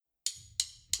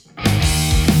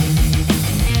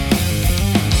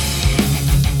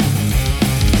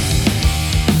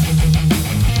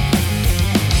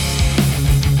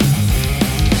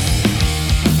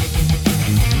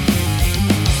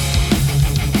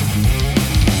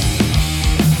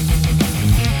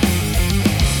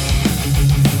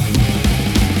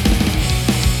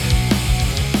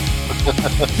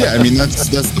Yeah, I mean that's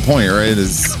the point, right?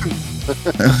 Is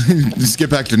just get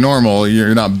back to normal.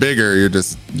 You're not bigger. You're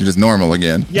just normal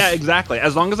again. Yeah, exactly.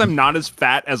 As long as I'm not as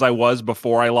fat as I was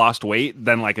before I lost weight,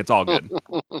 then like it's all good.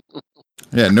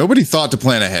 Yeah, nobody thought to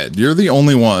plan ahead. You're the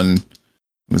only one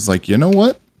who was like, you know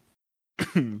what?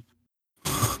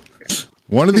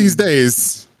 One of these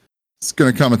days, it's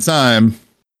gonna come a time.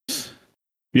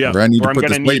 Yeah, where I need to put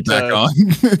this weight back on.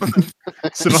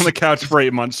 Sit on the couch for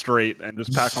 8 months straight and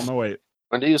just pack on the weight.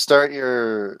 When do you start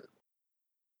your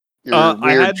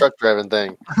weird truck driving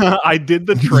thing? I did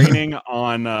the training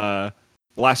on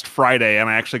last Friday, and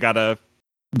I actually got to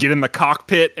get in the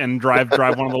cockpit and drive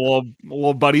one of the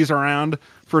little buddies around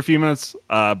for a few minutes.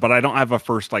 But I don't have a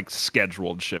first like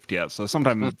scheduled shift yet, so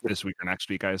sometime this week or next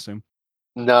week, I assume.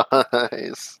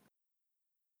 Nice.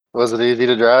 Was it easy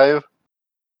to drive?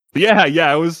 Yeah,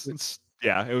 it was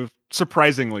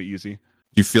surprisingly easy.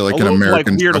 You feel like an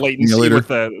American like weird truck latency simulator? with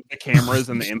the cameras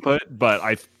and the input, but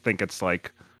I think it's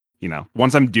like,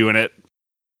 once I'm doing it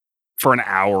for an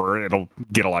hour, it'll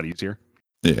get a lot easier.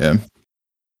 Yeah.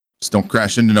 Just don't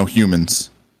crash into no humans.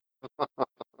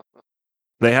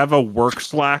 They have a work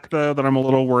Slack though that I'm a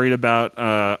little worried about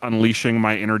unleashing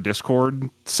my inner Discord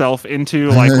self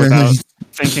into, like without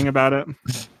thinking about it.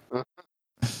 I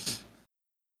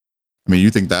mean,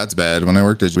 you think that's bad? When I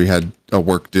worked at, we had a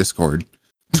work Discord.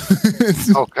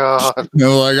 Oh God!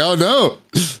 No, like, oh no.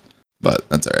 But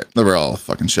that's all right. They were all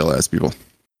fucking chill ass people.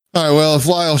 All right. Well, if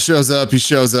Lyle shows up, he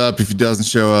shows up. If he doesn't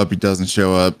show up, he doesn't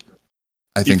show up.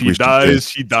 I think he dies,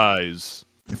 he dies.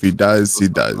 If he dies, he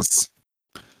dies.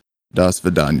 Das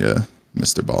Vidania,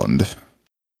 Mr. Bond.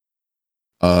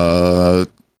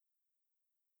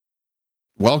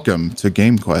 Welcome to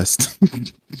Game Quest.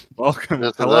 Welcome.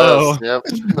 Yes, Hello. Yep.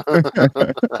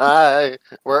 Hi.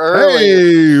 We're early.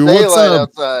 Hey, what's Daylight up?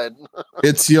 outside.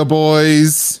 It's your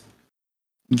boys,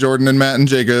 Jordan and Matt and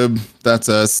Jacob. That's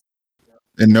us.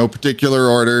 In no particular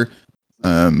order.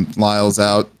 Lyle's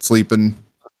out sleeping,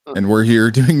 and we're here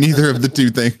doing neither of the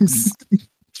two things.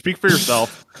 Speak for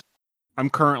yourself. I'm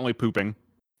currently pooping.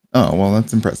 Oh, well,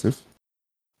 that's impressive.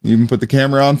 You even put the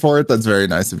camera on for it? That's very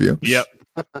nice of you. Yep.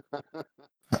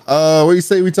 What do you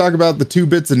say we talk about the 2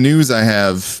 bits of news I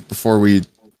have before we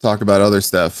talk about other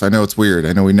stuff? I know it's weird.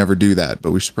 I know we never do that,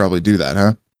 but we should probably do that,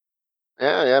 huh?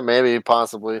 Yeah, maybe,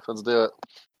 possibly. Let's do it.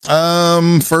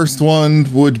 First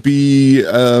one would be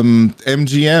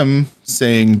MGM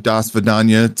saying Das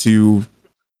Vidania to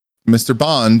Mr.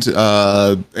 Bond.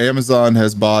 Amazon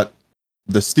has bought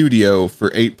the studio for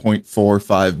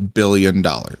 $8.45 billion.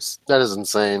 That is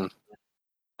insane.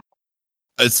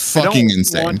 It's fucking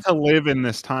insane. I don't want to live in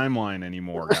this timeline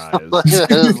anymore, guys.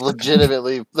 That is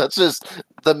legitimately, that's just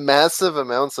the massive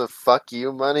amounts of fuck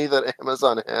you money that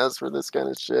Amazon has for this kind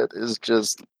of shit is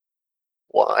just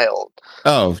wild.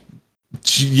 Oh,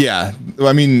 yeah.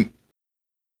 I mean,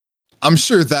 I'm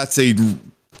sure that's a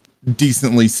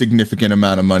decently significant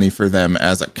amount of money for them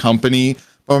as a company.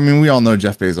 But I mean, we all know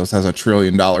Jeff Bezos has $1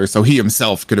 trillion, so he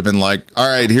himself could have been like, all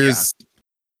right, here's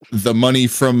the money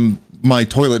from my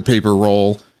toilet paper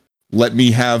roll. Let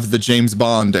me have the James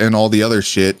Bond and all the other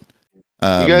shit.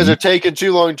 You guys are taking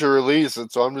too long to release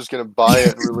it, so I'm just going to buy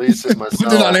it and release it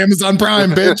myself. Put it on Amazon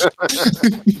Prime, bitch.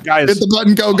 Guys, hit the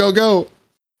button, go.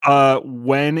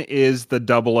 When is the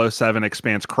 007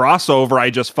 Expanse crossover? I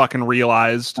just fucking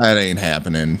realized. That ain't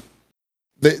happening.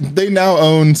 They now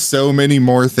own so many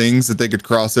more things that they could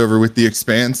cross over with the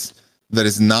Expanse that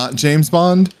is not James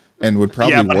Bond and would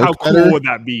probably but work how better. cool would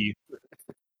that be?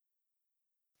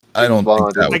 I don't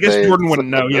think that I guess Jordan wouldn't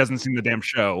know. He hasn't seen the damn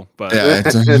show. But yeah,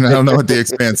 I don't know what the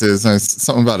Expanse is. It's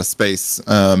something about a space.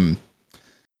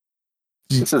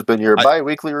 This has been your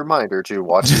bi-weekly reminder to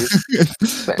watch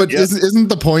these. But isn't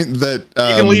the point that you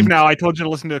can leave now? I told you to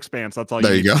listen to Expanse. That's all.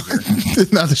 There you go.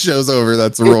 Now the show's over.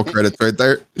 That's the roll credits right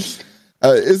there.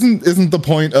 Isn't the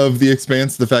point of the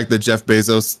Expanse the fact that Jeff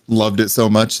Bezos loved it so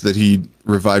much that he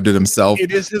revived it himself?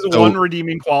 It is his one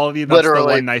redeeming quality. That's the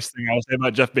one nice thing I will say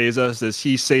about Jeff Bezos is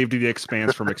he saved the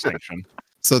Expanse from extinction.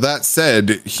 So that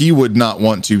said, he would not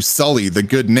want to sully the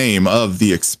good name of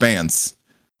the Expanse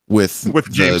with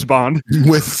James Bond,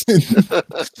 with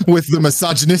the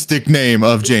misogynistic name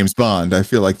of James Bond. I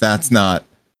feel like that's not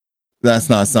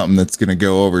something that's going to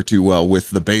go over too well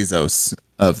with the Bezos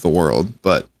of the world,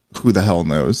 but who the hell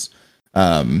knows?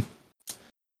 I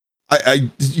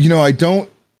don't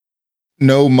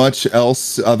know much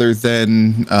else other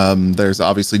than there's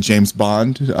obviously James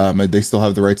Bond. They still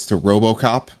have the rights to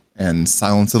RoboCop and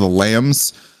Silence of the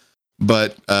Lambs,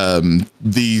 but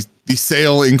the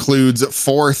sale includes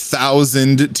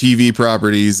 4,000 TV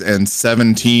properties and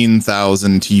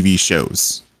 17,000 TV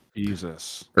shows.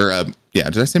 Jesus. Or Yeah,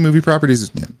 did I say movie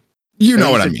properties? Yeah. You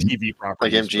know what I mean. TV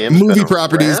properties. Like MGM Movie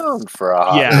properties for a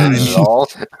hot Yeah. minute at all.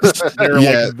 They're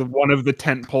Yeah. like one of the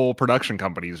tentpole production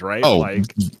companies, right? Oh,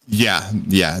 like yeah.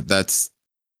 That's.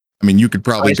 I mean, you could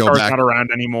probably go TriStar's back. not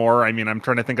around anymore. I mean, I'm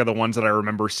trying to think of the ones that I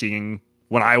remember seeing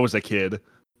when I was a kid.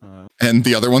 And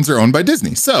the other ones are owned by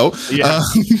Disney. So Yeah.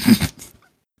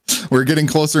 we're getting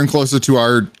closer and closer to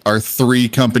our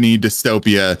 3-company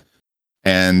dystopia.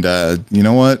 And you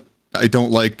know what? I don't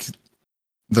like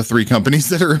the 3 companies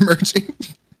that are emerging.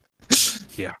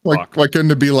 Yeah. Why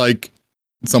couldn't it be like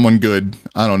someone good?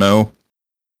 I don't know.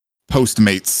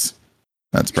 Postmates.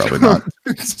 That's probably not.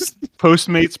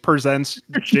 Postmates presents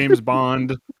James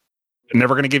Bond.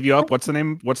 Never Gonna Give You Up. What's the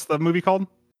name? What's the movie called?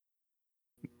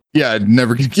 Yeah, I'd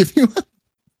never gonna give you up.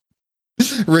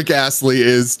 Rick Astley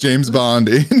is James Bond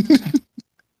in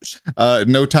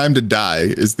No Time to Die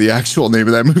is the actual name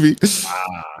of that movie.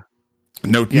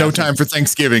 No Time for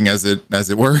Thanksgiving, as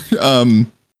it were.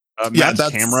 Matt's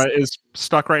camera is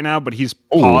stuck right now, but he's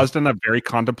paused in a very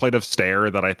contemplative stare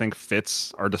that I think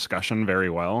fits our discussion very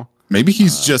well. Maybe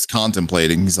he's just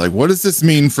contemplating. He's like, what does this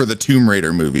mean for the Tomb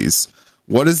Raider movies?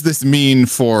 What does this mean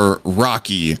for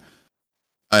Rocky?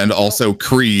 And also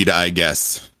Creed, I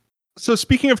guess. So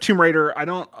speaking of Tomb Raider, I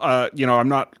don't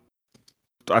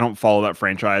follow that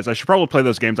franchise. I should probably play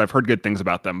those games. I've heard good things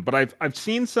about them, but I've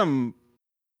seen some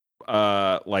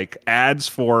like ads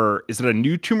for, is it a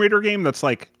new Tomb Raider game that's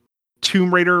like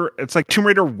Tomb Raider? It's like Tomb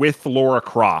Raider with Lara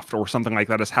Croft or something like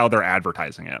that is how they're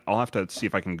advertising it. I'll have to see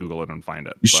if I can Google it and find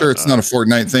it. You sure it's not a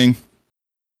Fortnite thing?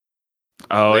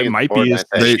 Oh, it might be. Is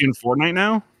she in Fortnite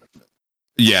now?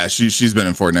 Yeah, she's been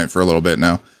in Fortnite for a little bit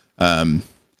now.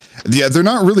 Yeah, they're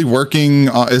not really working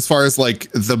as far as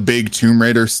like the big Tomb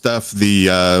Raider stuff.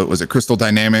 The was it Crystal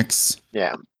Dynamics?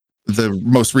 Yeah. The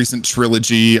most recent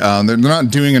trilogy. They're not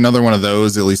doing another one of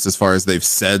those, at least as far as they've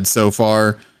said so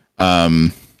far.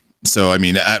 So I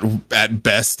mean, at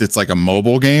best, it's like a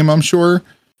mobile game, I'm sure.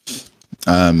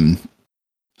 And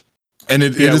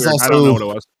it is also, I don't know what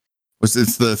it was.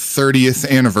 It's the 30th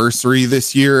anniversary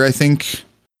this year, I think.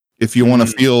 If you want to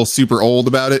feel super old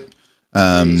about it.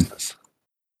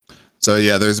 So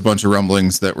yeah, there's a bunch of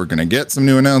rumblings that we're going to get some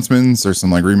new announcements or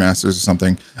some like remasters or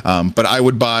something. But I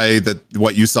would buy that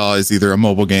what you saw is either a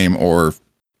mobile game or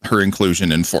her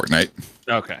inclusion in Fortnite.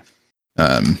 Okay.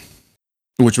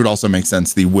 Which would also make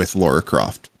sense, the with Lara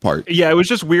Croft part. Yeah, it was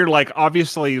just weird. Like,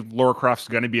 obviously, Lara Croft's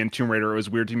going to be in Tomb Raider. It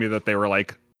was weird to me that they were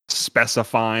like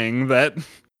specifying that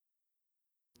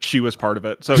she was part of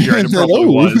it. So you're right, it probably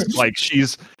was like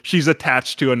she's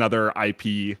attached to another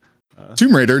IP.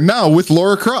 Tomb Raider now with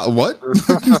Lara Croft. What?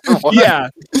 Yeah.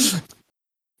 You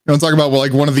want to talk about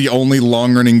like one of the only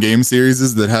long-running game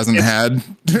series that hasn't had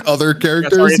other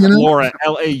characters? Sorry, it's Laura,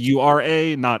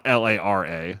 Laura, not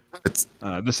Lara.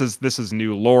 This is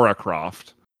new Lara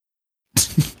Croft.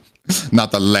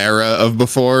 Not the Lara of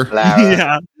before. Lara.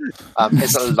 Yeah.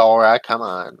 It's a Laura. Come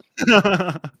on.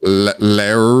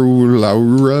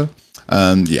 Laura.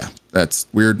 Yeah, that's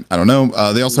weird. I don't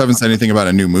know. They also haven't said anything about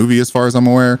a new movie, as far as I'm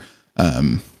aware.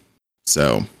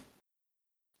 So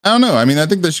I don't know. I mean, I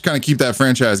think they should kind of keep that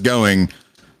franchise going,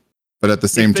 but at the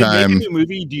same time, make a new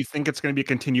movie, do you think it's going to be a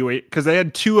continuation? Because they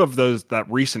had 2 of those,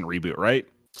 that recent reboot, right?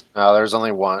 No, there's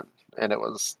only one, and it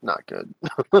was not good.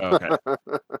 Okay.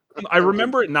 I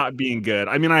remember it not being good.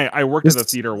 I mean, I worked at the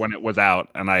theater when it was out,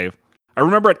 and I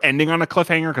remember it ending on a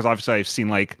cliffhanger because obviously I've seen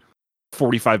like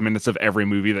 45 minutes of every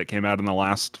movie that came out in the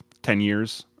last 10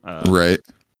 years. Right.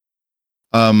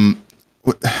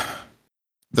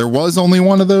 There was only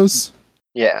one of those.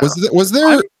 Yeah. Was there?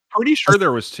 I'm pretty sure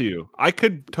there was 2. I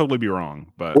could totally be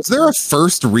wrong, but was there a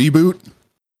first reboot,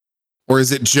 or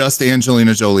is it just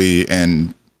Angelina Jolie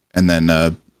and then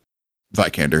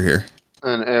Vikander here?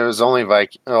 And it was only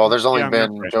there's only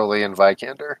been right. Jolie and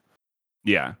Vikander.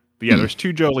 Yeah. But yeah, there's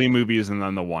 2 Jolie movies and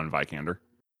then the 1 Vikander.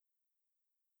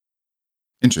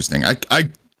 Interesting. I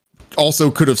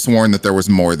also could have sworn that there was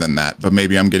more than that, but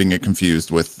maybe I'm getting it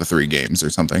confused with the 3 games or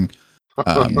something.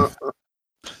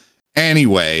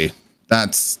 Anyway,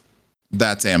 that's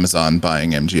Amazon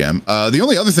buying MGM. The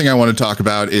only other thing I want to talk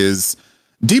about is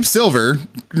Deep Silver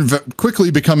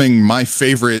quickly becoming my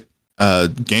favorite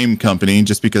game company,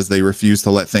 just because they refuse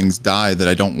to let things die that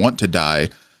I don't want to die.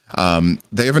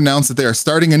 They have announced that they are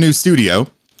starting a new studio.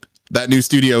 That new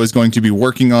studio is going to be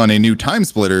working on a new Time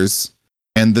Splitters,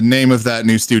 and the name of that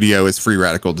new studio is Free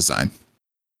Radical Design.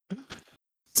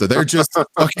 So they're just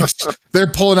they're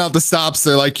pulling out the stops.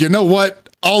 They're like, you know what?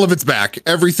 All of it's back.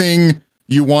 Everything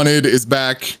you wanted is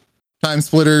back. Time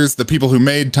Splitters, the people who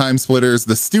made Time Splitters,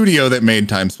 the studio that made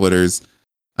Time Splitters.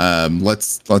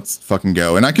 Let's fucking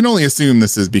go. And I can only assume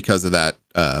this is because of that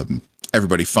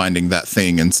everybody finding that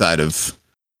thing inside of,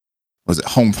 was it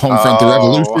Homefront the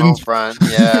Revolution? Homefront,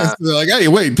 yeah. So they're like, hey,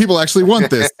 wait, people actually want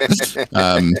this.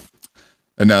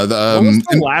 And no, What was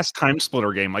the last Time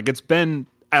Splitter game? Like, it's been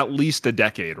at least a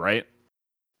decade, right?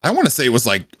 I want to say it was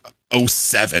like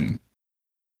 07.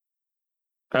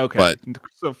 Okay, But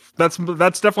so that's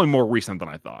definitely more recent than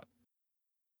I thought.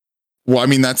 well, I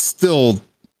mean, that's still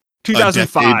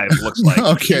 2005 looks like.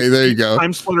 Okay, there you go.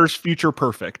 Time Splitter's Future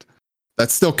Perfect.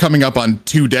 That's still coming up on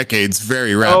 2 decades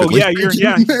very rapidly. Oh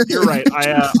yeah, you're right.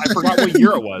 I forgot what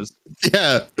year it was.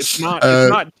 Yeah, It's not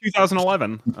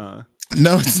 2011. no,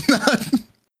 it's not.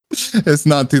 It's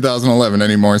not 2011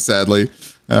 anymore. Sadly,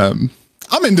 I'm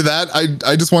into that.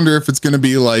 I just wonder if it's going to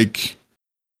be like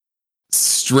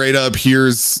straight up,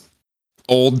 here's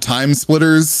old Time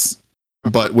Splitters,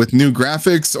 but with new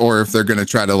graphics, or if they're going to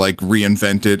try to like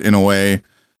reinvent it in a way.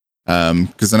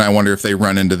 Because then I wonder if they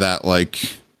run into that, like,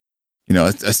 you know,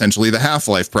 essentially the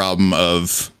Half-Life problem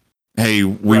of, hey,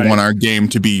 we want our game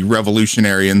to be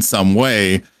revolutionary in some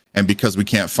way, and because we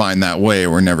can't find that way,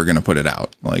 we're never going to put it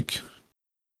out. Like,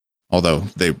 although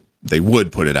they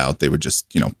would put it out, they would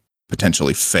just, you know,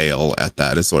 potentially fail at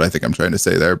that, is what I think I'm trying to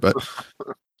say there. But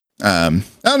I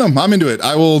don't know. I'm into it.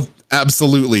 I will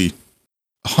absolutely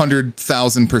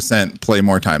 100,000% play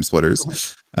more Time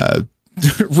Splitters,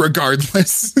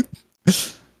 regardless.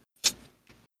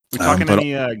 We talking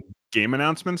any game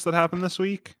announcements that happened this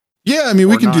week? Yeah, I mean,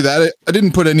 we can do not? that. I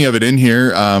didn't put any of it in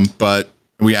here, but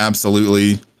we had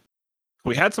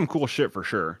some cool shit for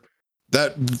sure.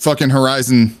 That fucking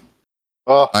Horizon.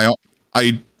 Oh,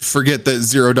 I forget that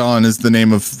Zero Dawn is the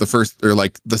name of the first, or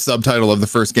like the subtitle of the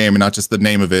first game, and not just the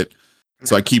name of it.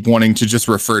 So I keep wanting to just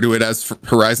refer to it as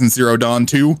Horizon Zero Dawn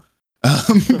 2.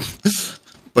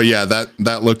 But yeah,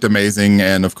 that looked amazing,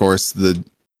 and of course the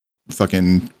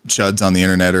fucking chuds on the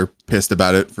internet are pissed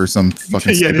about it for some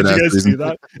fucking stupid ass reason. See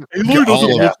that? Aloy doesn't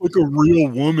look like a real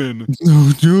woman.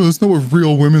 No, dude, that's not what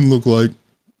real women look like.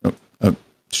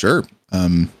 Sure.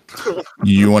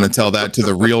 You want to tell that to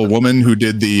the real woman who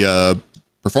did the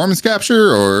performance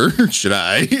capture, or should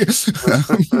I?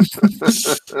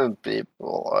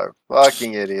 people are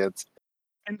fucking idiots.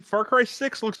 And Far Cry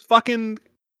 6 looks fucking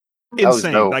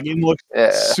insane. That game looks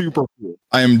super cool.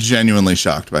 I am genuinely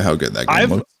shocked by how good that game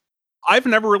looks. I've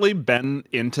never really been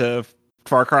into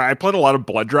Far Cry. I played a lot of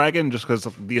Blood Dragon just because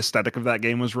the aesthetic of that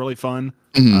game was really fun.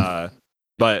 Mm-hmm.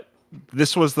 But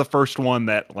this was the first one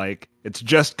that, like, it's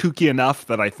just kooky enough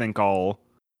that I think I'll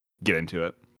get into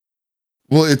it.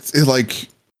 Well, it's like,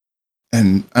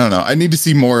 and I don't know, I need to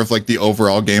see more of like the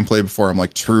overall gameplay before I'm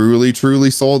like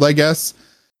truly sold, I guess.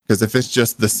 Because if it's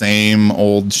just the same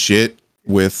old shit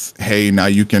with, hey, now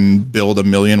you can build 1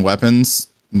 million weapons,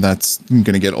 that's going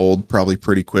to get old probably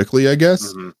pretty quickly, I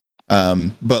guess. Mm-hmm.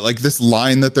 But like this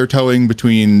line that they're towing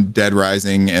between Dead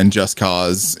Rising and Just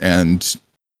Cause and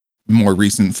more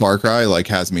recent Far Cry, like,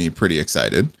 has me pretty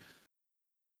excited.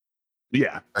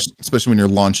 Yeah, especially when you're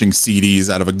launching CDs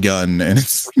out of a gun and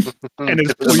it's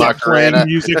playing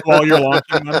music while you're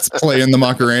launching them. It's playing the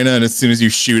Macarena, and as soon as you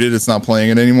shoot it, it's not playing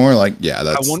it anymore. Like, yeah,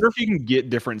 that's. I wonder if you can get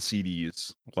different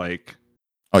CDs. Like,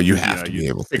 oh, you have to be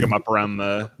able to pick them up around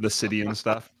the city and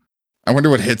stuff. I wonder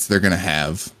what hits they're gonna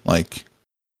have. Like,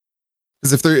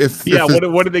 because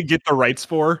what did they get the rights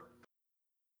for?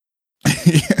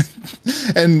 Yeah.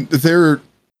 And they're.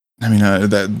 I mean,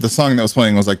 the song that was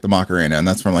playing was like the Macarena, and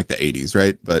that's from like the 80s,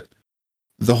 right? But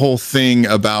the whole thing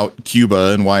about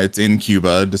Cuba and why it's in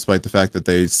Cuba, despite the fact that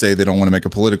they say they don't want to make a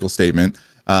political statement,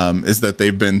 is that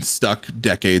they've been stuck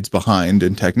decades behind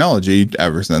in technology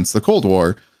ever since the Cold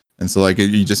War. And so, like,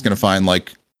 you're just going to find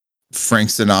like Frank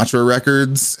Sinatra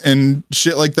records and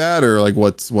shit like that, or like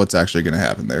what's actually going to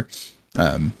happen there.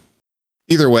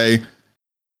 Either way,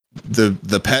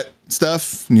 the pet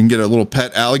stuff, you can get a little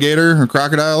pet alligator or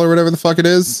crocodile or whatever the fuck it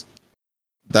is.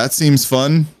 That seems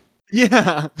fun.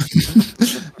 Yeah.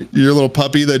 Your little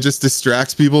puppy that just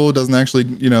distracts people, doesn't actually,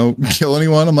 kill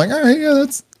anyone. I'm like, all right, yeah,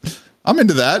 I'm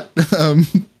into that.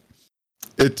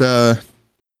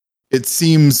 It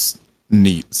seems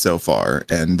neat so far,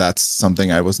 and that's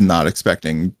something I was not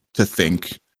expecting to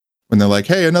think when they're like,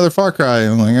 hey, another Far Cry.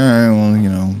 I'm like, all right, well,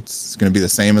 it's going to be the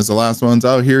same as the last ones.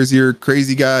 Oh, here's your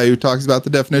crazy guy who talks about the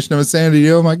definition of insanity.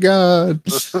 Oh my God.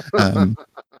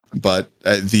 But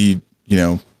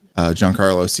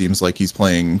Giancarlo seems like he's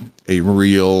playing a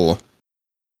real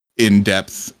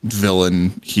in-depth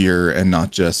villain here, and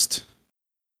not just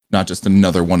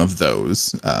another one of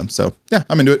those. So yeah,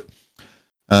 I'm into it.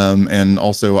 And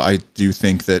also I do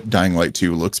think that Dying Light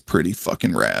 2 looks pretty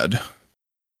fucking rad.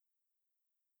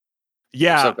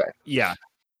 Yeah, okay. Yeah,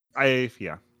 I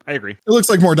agree. It looks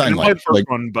like more Dying Light. The first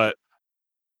one, but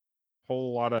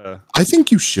whole lot of. I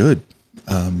think you should.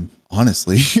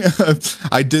 Honestly,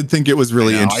 I did think it was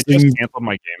really interesting. I just canceled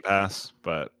my Game Pass,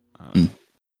 but is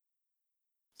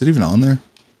it even on there?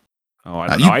 Oh, I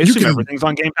don't know. I assume everything's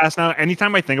on Game Pass now.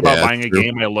 Anytime I think about buying a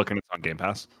game, I look and it's on Game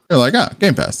Pass. You're like,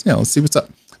 Game Pass. Yeah, let's see what's up.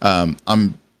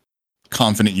 I'm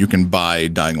confident you can buy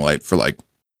Dying Light for like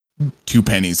 2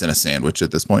 pennies and a sandwich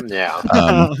at this point. Yeah.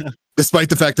 Despite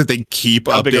the fact that they keep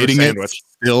updating it,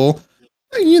 still,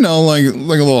 like a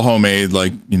little homemade,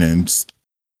 just a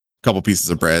couple pieces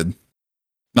of bread,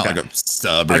 not like a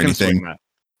sub or anything.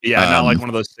 Yeah, not like one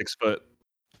of those 6 foot.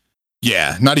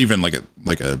 Yeah, not even like a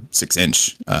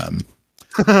 6-inch. But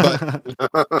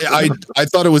I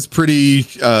thought it was pretty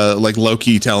like low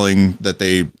key telling that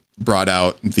they brought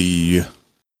out I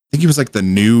think he was like the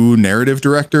new narrative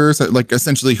director, so like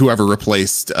essentially whoever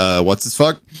replaced what's his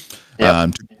fuck,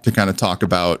 to kind of talk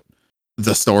about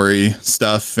the story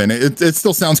stuff, and it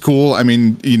still sounds cool. I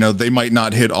mean, they might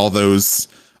not hit all those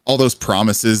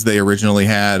promises they originally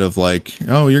had of like,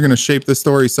 oh, you're gonna shape the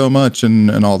story so much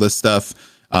and all this stuff.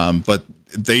 But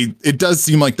it does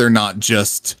seem like they're not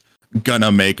just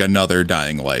gonna make another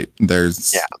Dying Light. It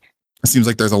seems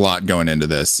like there's a lot going into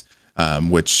this,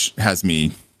 which has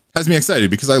me excited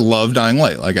because I love Dying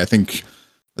Light. Like, I think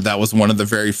that was one of the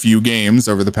very few games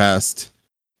over the past,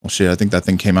 I think that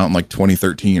thing came out in like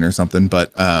 2013 or something,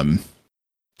 but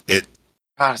it's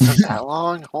not that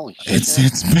long. Holy shit.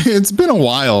 It's been a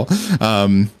while.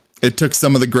 It took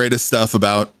some of the greatest stuff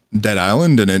about Dead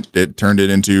Island and it turned it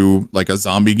into like a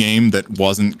zombie game that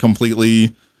wasn't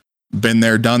completely been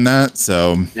there, done that.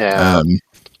 So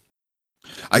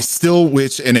I still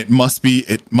wish, and it must be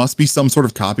some sort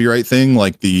of copyright thing,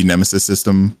 like the Nemesis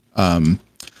system,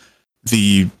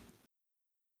 the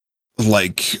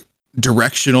like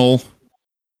directional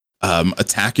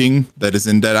attacking that is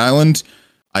in Dead Island.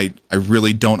 I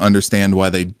really don't understand why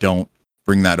they don't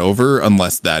bring that over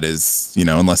unless it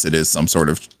is some sort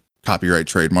of copyright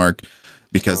trademark,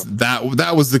 because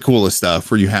that was the coolest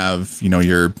stuff where you have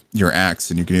your axe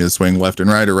and you can either swing left and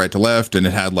right or right to left, and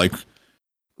it had like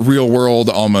real world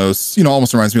almost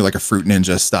reminds me of like a Fruit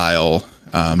Ninja style,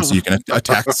 so you can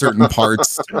attack certain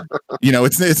parts.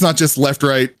 It's not just left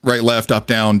right left up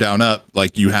down down up.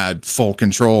 Like, you had full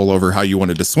control over how you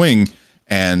wanted to swing,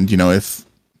 and if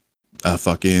a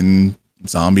fucking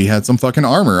zombie had some fucking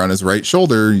armor on his right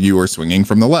shoulder, you were swinging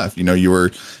from the left. You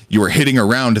were hitting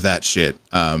around that shit.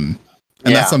 And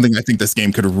that's something I think this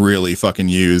game could really fucking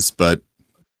use, but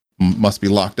must be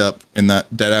locked up in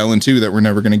that Dead Island 2 that we're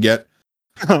never going to get.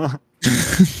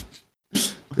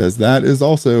 Because that is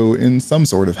also in some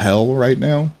sort of hell right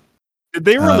now. Did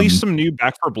they release some new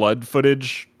Back 4 Blood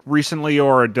footage recently,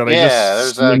 or did I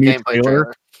just there's a new gameplay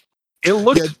trailer? It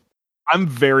looked I'm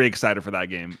very excited for that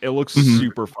game. It looks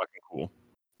super fucking cool.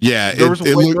 Yeah, there was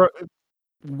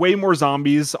way more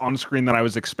zombies on screen than I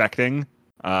was expecting.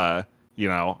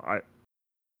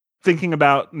 Thinking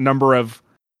about number of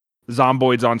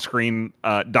zomboids on screen,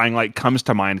 Dying Light comes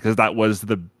to mind because that was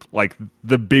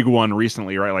the big one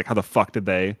recently, right? Like, how the fuck did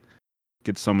they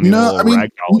get so many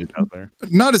ragdollies out there?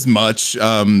 Not as much.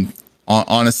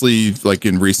 Honestly, like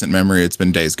in recent memory, it's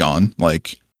been Days Gone.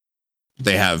 Like,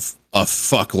 they have a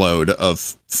fuckload of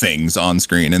things on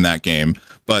screen in that game,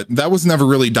 but that was never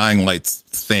really Dying Light's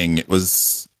thing. It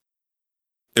was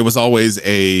always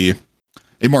a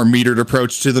more metered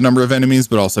approach to the number of enemies,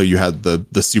 but also you had the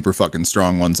super fucking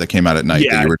strong ones that came out at night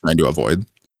that you were trying to avoid.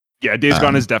 Yeah, Days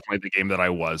Gone is definitely the game that I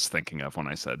was thinking of when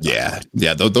I said that.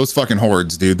 Yeah, those fucking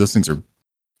hordes, dude. Those things are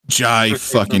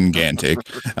fucking gigantic.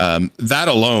 That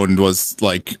alone was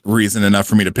like reason enough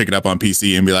for me to pick it up on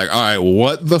PC and be like, all right,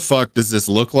 what the fuck does this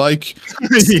look like?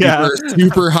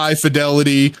 Super high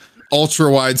fidelity, ultra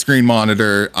widescreen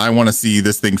monitor. I want to see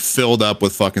this thing filled up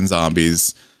with fucking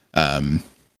zombies.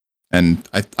 And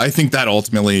I think that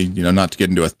ultimately, not to get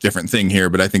into a different thing here,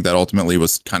 but I think that ultimately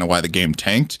was kind of why the game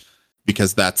tanked,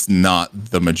 because that's not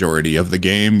the majority of the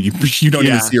game. You don't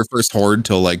even see your first horde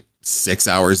till like 6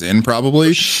 hours in,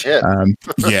 probably. Shit.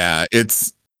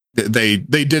 It's they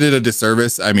did it a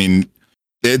disservice. I mean,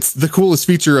 it's the coolest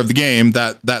feature of the game,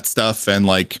 that stuff, and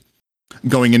like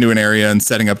going into an area and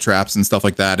setting up traps and stuff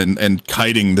like that, and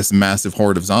kiting this massive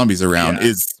horde of zombies around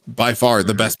is by far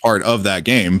the best part of that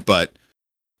game. But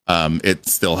it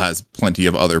still has plenty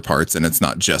of other parts, and it's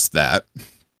not just that.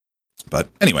 But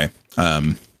anyway,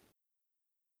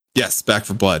 yes, Back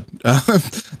 4 Blood.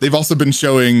 They've also been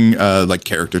showing like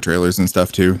character trailers and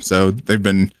stuff too. So they've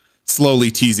been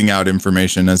slowly teasing out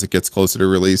information as it gets closer to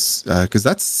release, because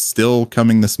that's still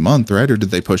coming this month, right? Or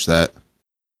did they push that?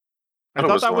 I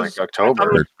thought that was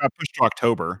October. It got pushed to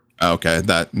October. Okay,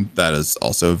 that is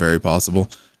also very possible.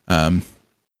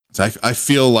 So I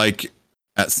feel like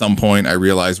at some point I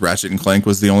realized Ratchet and Clank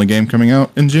was the only game coming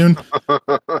out in June.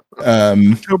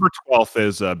 October 12th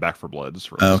is Back 4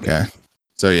 Blood's release date. Okay.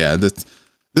 So yeah,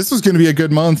 this was going to be a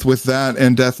good month with that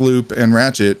and Deathloop and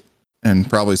Ratchet and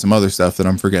probably some other stuff that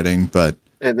I'm forgetting, but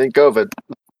And then COVID.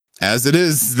 as it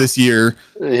is this year,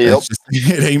 Yep.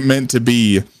 it ain't meant to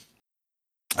be.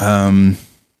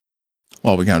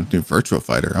 Well, we got a new Virtua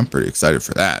Fighter. I'm pretty excited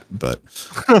for that, but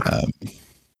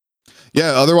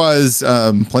yeah, otherwise,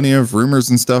 plenty of rumors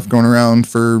and stuff going around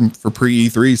for pre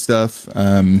E3 stuff.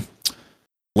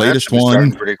 Latest That should be starting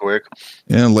one, pretty quick.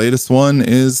 yeah, latest one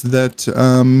is that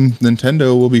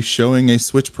Nintendo will be showing a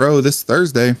Switch Pro this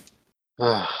Thursday.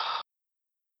 Can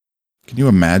you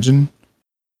imagine?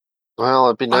 Well,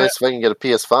 it'd be nice if I can get a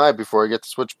PS5 before I get the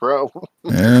Switch Pro.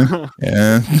 Yeah,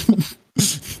 yeah.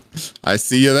 I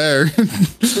see you there.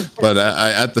 But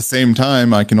I, at the same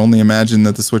time, I can only imagine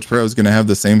that the Switch Pro is going to have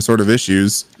the same sort of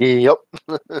issues. Yep.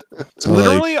 So,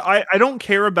 Literally, I don't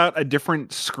care about a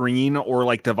different screen or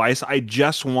like device. I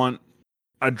just want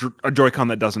a Joy-Con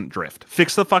that doesn't drift.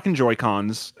 Fix the fucking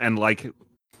Joy-Cons and like.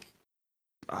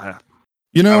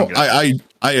 you know, I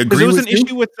I Because agree there was with an you.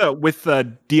 issue with the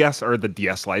DS or the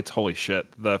DS lights. Holy shit,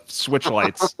 the Switch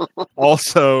lights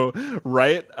also,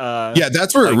 right? Yeah,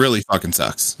 that's where like- it really fucking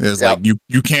sucks. Is Yep. like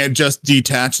you can't just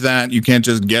detach that. You can't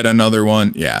just get another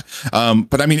one. Yeah.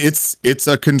 But I mean it's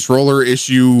a controller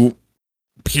issue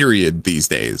period these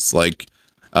days. Like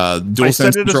I DualSense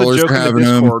said it as a controllers joke are in the having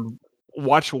them. Discord.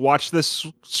 Watch this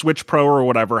Switch Pro or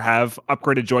whatever have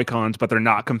upgraded Joy-Cons, but they're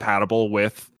not compatible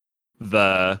with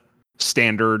the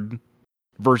standard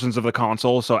versions of the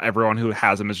console. So everyone who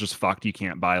has them is just fucked. You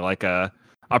can't buy like a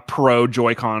Pro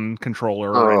Joy-Con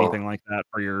controller or Oh. anything like that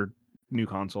for your new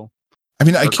console. I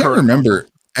mean, I Or can't current remember.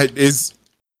 Is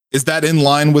that in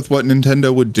line with what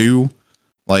Nintendo would do?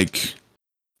 Like,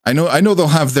 I know they'll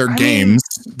have their I mean- games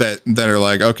that are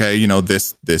like, okay, you know,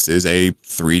 this is a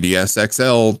 3DS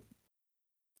XL,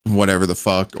 whatever the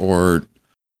fuck, or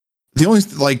the only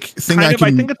like thing I I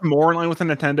can. think it's more in line with the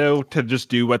Nintendo to just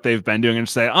do what they've been doing and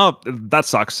say, "Oh, that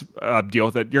sucks. Deal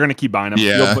with it. You're going to keep buying them.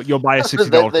 Yeah. You'll buy a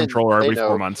 $60 They controller every know.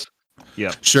 4 months."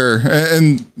 Sure,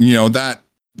 and you know that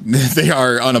they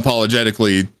are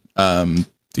unapologetically,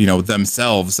 you know,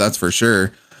 themselves. That's for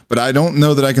sure. But I don't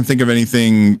know that I can think of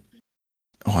anything.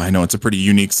 Oh, I know it's a pretty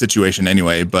unique situation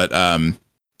anyway, but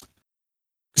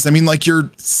because I mean, like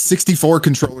your 64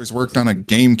 controllers worked on a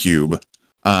GameCube.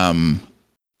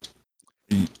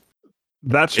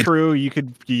 That's It- true. You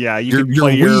could, yeah, you Your could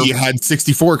play Wii had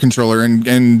 64 controller and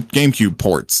GameCube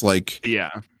ports, like yeah.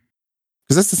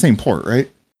 because that's the same port, right?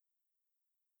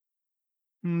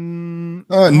 Mm,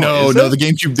 No, is no, it? the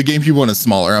GameCube one is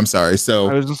smaller. I'm sorry. So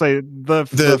I was gonna say the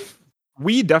The-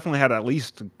 Wii definitely had at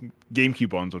least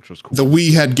GameCube ones, which was cool. the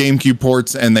Wii had GameCube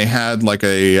ports and they had like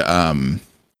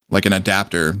like an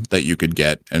adapter that you could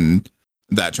get, and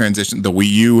that transition, the Wii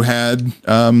U had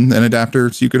an adapter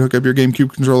so you could hook up your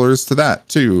GameCube controllers to that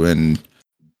too, and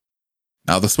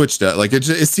now the Switch does. Like it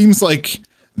seems like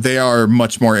they are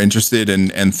much more interested in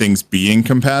things being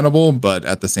compatible, but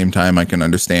at the same time I can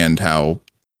understand how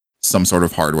some sort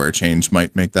of hardware change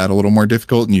might make that a little more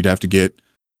difficult, and you'd have to get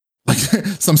like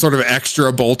some sort of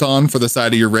extra bolt-on for the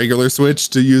side of your regular Switch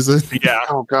to use it. Yeah,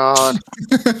 Oh God.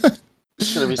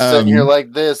 It's gonna be sitting here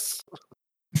like this.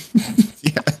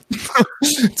 Yeah.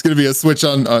 It's going to be a Switch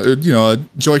on, you know, a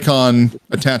Joy-Con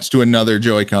attached to another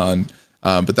Joy-Con.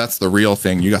 But that's the real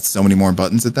thing. You got so many more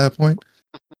buttons at that point.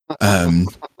 The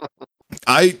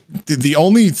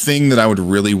only thing that I would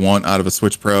really want out of a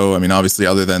Switch Pro, I mean, obviously,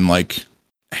 other than like,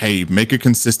 hey, make a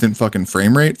consistent fucking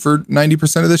frame rate for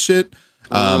 90% of this shit,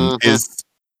 is,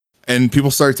 and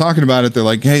people start talking about it. They're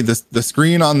like, hey, the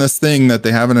screen on this thing that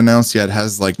they haven't announced yet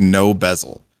has like no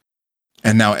bezel.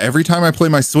 And now every time I play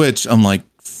my Switch, I'm like,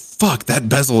 fuck, that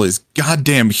bezel is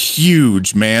goddamn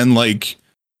huge, man. Like,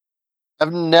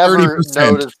 I've never 30%.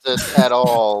 noticed it at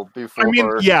all before. I mean,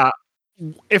 yeah.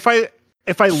 If I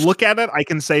look at it, I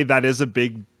can say that is a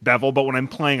big bevel, but when I'm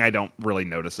playing, I don't really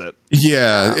notice it.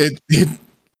 yeah,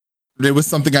 it was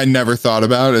something I never thought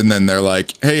about. And then they're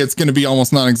like, hey, it's going to be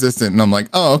almost non-existent. And I'm like,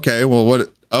 oh, okay, well,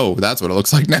 what? Oh, that's what it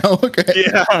looks like now. Okay.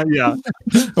 Yeah.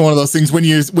 One of those things when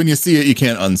you see it, you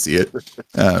can't unsee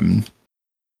it.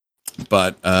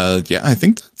 But yeah, I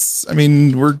think I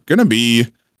mean, we're going to be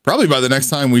probably by the next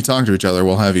time we talk to each other,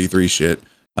 we'll have E3 shit.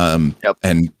 Yep.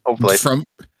 And Hopefully.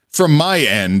 from my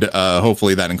end,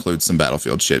 hopefully that includes some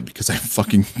Battlefield shit, because I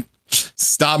fucking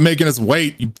stop making us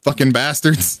wait, you fucking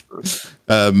bastards.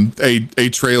 A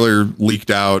trailer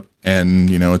leaked out, and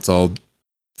you know, it's all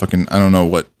fucking, I don't know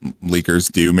what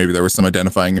leakers do. Maybe there was some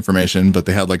identifying information, but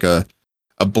they had like a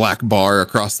a black bar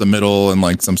across the middle and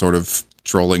like some sort of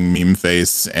trolling meme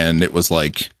face, and it was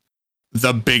like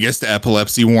the biggest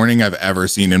epilepsy warning I've ever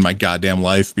seen in my goddamn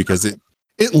life, because it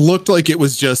looked like it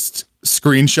was just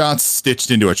screenshots stitched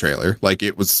into a trailer. Like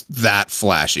it was that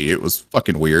flashy. It was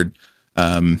fucking weird.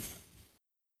 Yeah,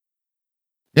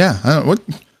 I don't what.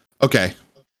 Okay,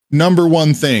 number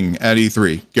one thing at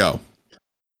E3, go.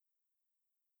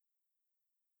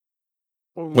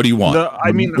 What do you want?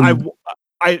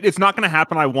 It's not going to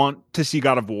happen. I want to see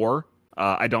God of War.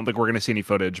 I don't think we're going to see any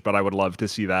footage, but I would love to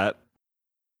see that.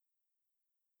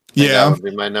 Yeah, that would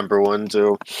be my number one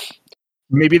too.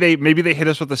 Maybe they hit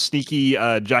us with a sneaky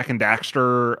Jak and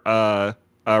Daxter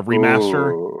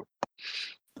remaster. Ooh.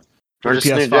 Or just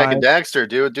new Jak and Daxter,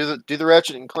 dude. Do the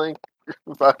Ratchet and Clank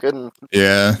fucking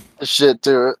shit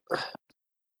to it.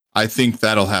 I think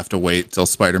that'll have to wait till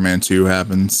Spider-Man 2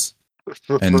 happens.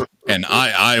 And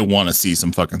I want to see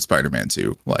some fucking Spider-Man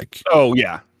 2. Like, oh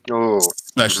yeah.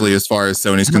 Especially as far as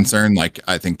Sony's concerned, like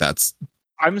I think that's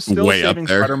I'm still way saving up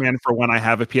there. Spider-Man for when I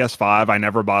have a PS5. I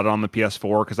never bought it on the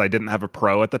PS4 because I didn't have a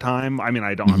Pro at the time. I mean,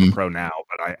 I don't have a Pro now,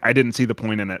 but I didn't see the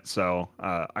point in it. So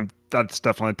that's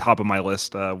definitely top of my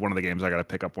list. One of the games I got to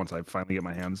pick up once I finally get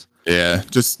my hands. Yeah,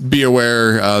 just be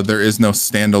aware there is no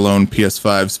standalone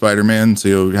PS5 Spider-Man, so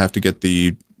you'll have to get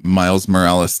the Miles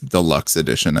Morales Deluxe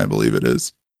Edition, I believe it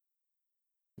is,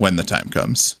 when the time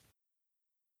comes.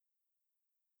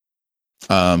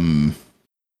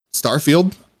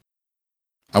 Starfield.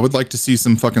 I would like to see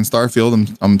some fucking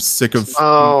Starfield. I'm sick of.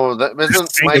 Oh, that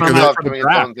isn't Microsoft doing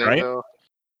its own thing, right? though.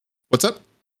 What's up?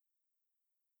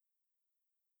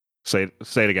 Say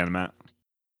it again, Matt.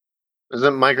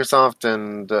 Isn't Microsoft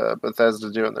and Bethesda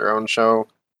doing their own show?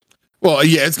 Well,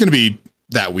 yeah, it's going to be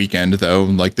that weekend though.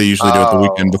 Like they usually do it the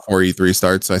weekend before E3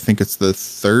 starts. So I think it's the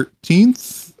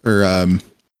 13th, or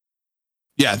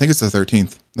yeah, I think it's the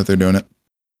 13th that they're doing it.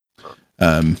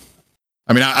 I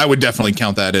mean, I would definitely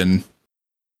count that in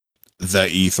the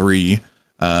E3.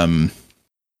 Yeah,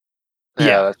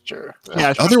 that's true.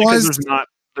 Yeah, otherwise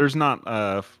there's not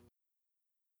an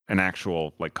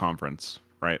actual like conference,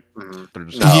 right? Mm-hmm. They're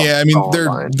just I mean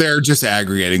they're just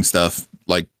aggregating stuff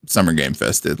like Summer Game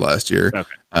Fest did last year. Okay.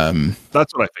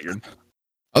 That's what I figured.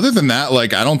 Other than that,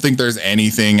 like I don't think there's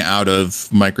anything out of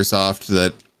Microsoft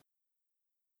that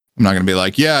I'm not going to be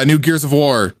like, yeah, new Gears of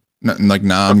War.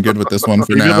 I'm good with this one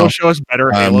for Maybe now. they'll show us better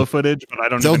Halo footage, but I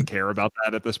don't even care about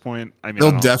that at this point. I mean,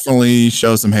 they'll definitely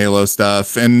show some Halo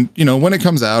stuff, and when it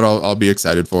comes out, I'll be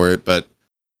excited for it. But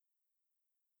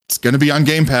it's going to be on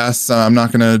Game Pass, so I'm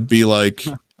not going to be like,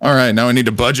 all right, now I need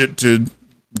a budget to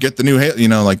get the new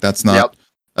Halo. Like that's not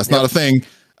not a thing.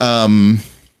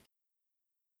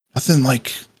 Nothing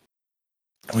like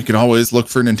we could always look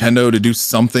for Nintendo to do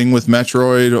something with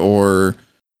Metroid, or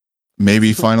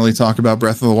maybe finally talk about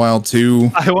Breath of the Wild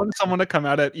 2. I want someone to come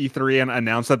out at E3 and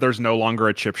announce that there's no longer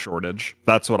a chip shortage.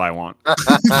 That's what I want.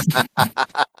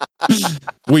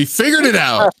 We figured it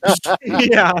out.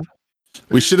 Yeah.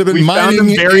 We should have been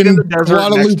mining buried in the desert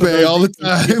Guadalupe all the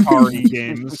time. Party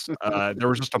games. There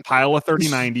was just a pile of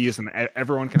 3090s, and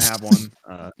everyone can have one.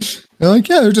 They're like,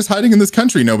 yeah, they're just hiding in this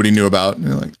country nobody knew about. And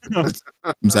you're like,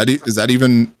 is that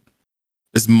even?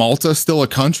 Is Malta still a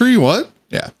country? What?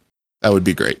 Yeah, that would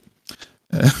be great.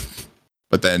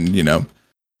 But then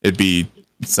it'd be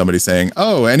somebody saying,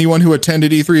 "Oh, anyone who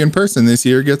attended E3 in person this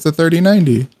year gets a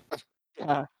 3090."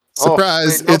 Yeah.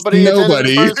 Surprise! It's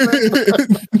nobody.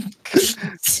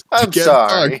 I'm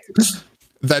sorry.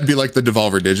 That'd be like the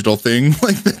Devolver Digital thing.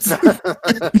 Like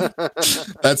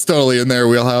that's totally in their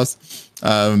wheelhouse.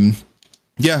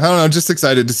 Yeah, I don't know. Just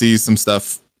excited to see some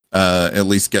stuff at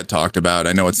least get talked about.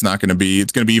 I know it's going to be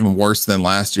even worse than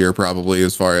last year, probably,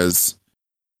 as far as,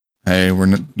 hey, we're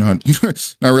not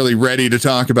really ready to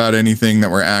talk about anything that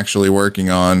we're actually working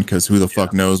on, because who the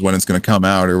fuck knows when it's going to come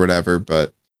out or whatever.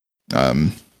 But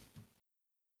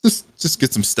just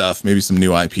get some stuff, maybe some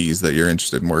new IPs that you're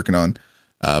interested in working on.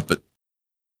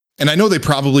 And I know they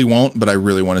probably won't, but I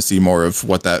really want to see more of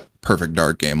what that Perfect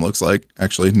Dark game looks like.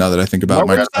 Actually, now that I think about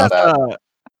Microsoft.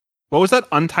 What was that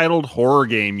untitled horror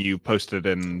game you posted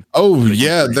in? Oh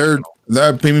yeah, there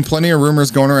have been plenty of rumors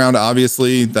going around.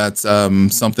 Obviously, that's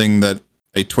something that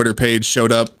a Twitter page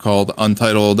showed up called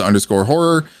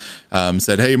Untitled_Horror.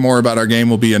 Said, hey, more about our game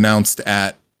will be announced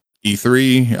at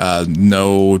E3.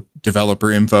 No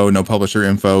developer info, no publisher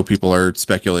info. People are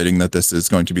speculating that this is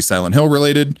going to be Silent Hill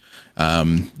related.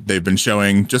 They've been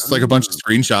showing just like a bunch of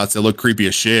screenshots that look creepy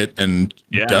as shit, and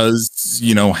does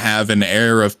have an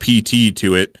air of PT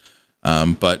to it.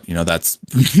 But that's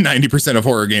 90% of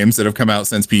horror games that have come out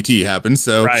since PT happened.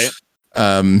 So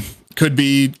could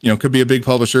be a big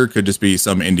publisher, could just be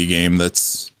some indie game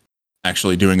that's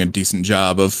actually doing a decent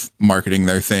job of marketing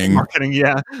their thing. Marketing,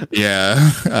 yeah.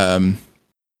 Yeah.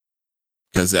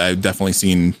 Because I've definitely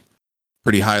seen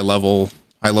pretty high level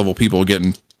people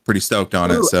getting pretty stoked on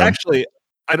it. So actually,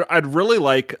 I'd really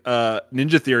like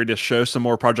Ninja Theory to show some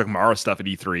more Project Mara stuff at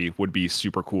E3. Would be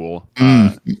super cool.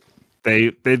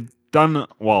 They've done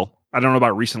well. I don't know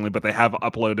about recently, but they have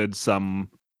uploaded some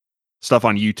stuff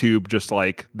on YouTube, just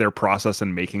like their process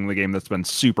in making the game. That's been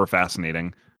super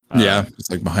fascinating. Yeah, it's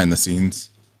like behind the scenes.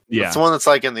 Yeah, it's the one that's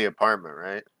like in the apartment,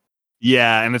 right?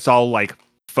 Yeah, and it's all like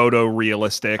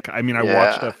photorealistic. I mean, I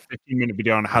watched a 15-minute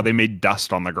video on how they made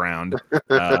dust on the ground,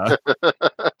 and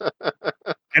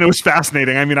it was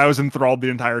fascinating. I mean, I was enthralled the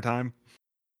entire time.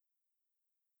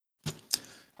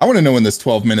 I want to know when this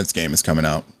 12 minutes game is coming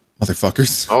out,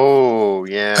 motherfuckers. Oh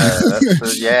yeah,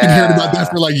 yeah. Been hearing about that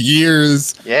for like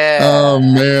years. Yeah. Oh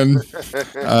man.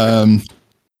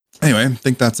 Anyway, I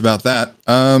think that's about that.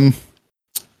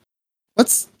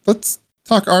 Let's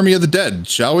talk Army of the Dead,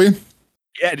 shall we?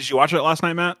 Yeah, did you watch it last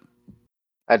night, Matt?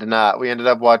 I did not. We ended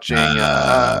up watching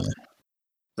the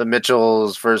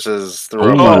Mitchells versus the Oh,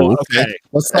 Robots. okay.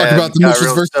 Let's talk And about the got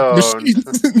Mitchells real versus the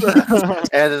Machines.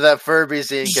 And then that Furby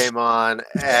scene came on,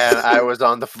 and I was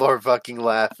on the floor fucking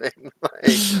laughing.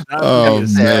 Oh,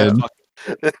 man. Like,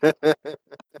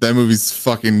 That movie's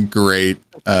fucking great.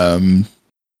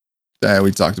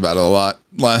 We talked about it a lot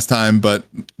last time, but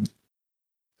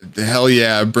hell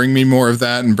yeah, bring me more of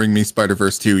that and bring me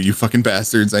Spider-Verse 2, you fucking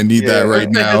bastards. I need that right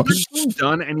now. Has there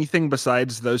done anything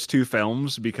besides those two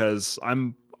films? Because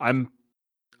I'm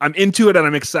into it and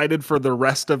I'm excited for the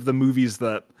rest of the movies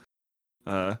that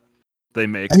they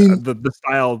make. I mean, the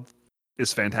style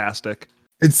is fantastic.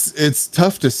 It's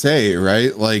tough to say,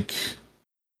 right? Like,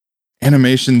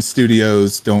 animation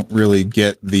studios don't really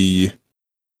get the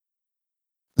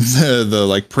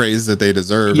like praise that they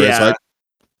deserve. Yeah.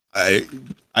 Right? So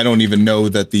I don't even know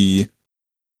that the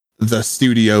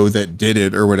studio that did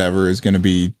it or whatever is going to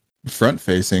be front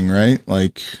facing, right?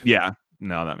 Like, Yeah,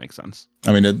 no, that makes sense.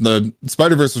 I mean, the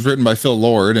Spider-Verse was written by Phil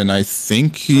Lord, and I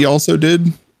think he also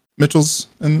did Mitchell's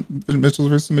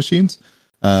versus the Machines.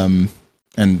 And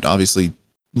obviously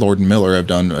Lord and Miller have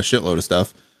done a shitload of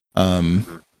stuff.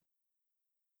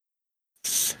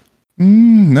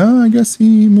 No, I guess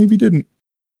he maybe didn't.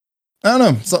 I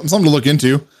don't know. Something to look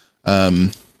into.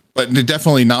 But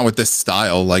definitely not with this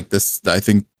style. Like this, I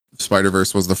think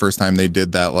Spider-Verse was the first time they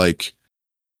did that, like,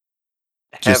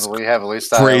 just heavily crazy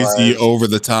stylized. over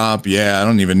the top. Yeah, I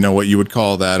don't even know what you would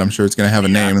call that. I'm sure it's gonna have a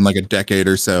name in like a decade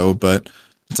or so, but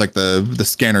it's like the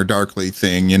Scanner Darkly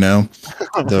thing, you know,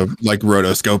 the like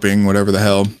rotoscoping, whatever the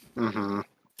hell. Mm-hmm.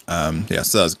 Yeah,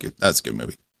 so that was good. That's a good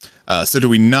movie. So do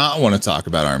we not want to talk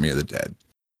about Army of the Dead?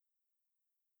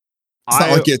 It's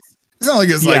not like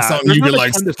it's like something you could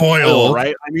like spoil,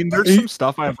 right? I mean, there's some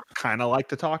stuff I kind of like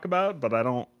to talk about, but I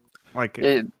don't like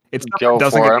it. It's Go for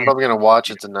it. I'm probably gonna watch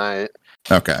it tonight.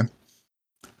 Okay.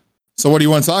 So what do you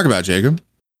want to talk about, Jacob?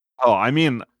 Oh, I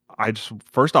mean, I just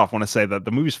first off want to say that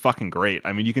the movie's fucking great.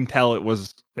 I mean, you can tell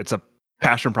it's a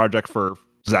passion project for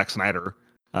Zack Snyder.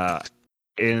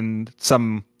 In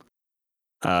some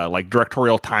like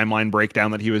directorial timeline breakdown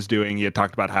that he was doing, he had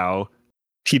talked about how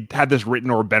he had this written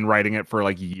or been writing it for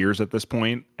like years at this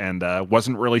point, and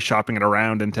wasn't really shopping it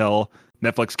around until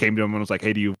Netflix came to him and was like,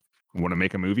 "Hey, do you want to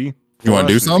make a movie? You want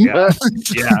to do something?"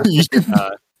 Yeah.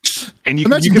 And you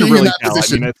can being really in that tell.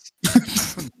 position. I mean, it's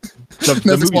the Netflix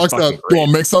movie's walks fucking up. You want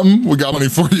to make something? We got money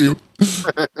for you.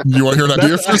 You want to hear an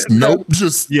idea first? Nope.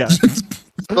 Just Yeah.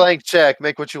 Blank check.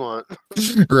 Make what you want.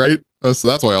 Right. So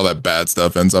that's why all that bad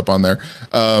stuff ends up on there.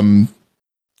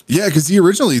 Yeah, because he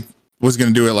originally was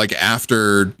going to do it like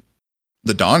after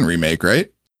the Dawn remake,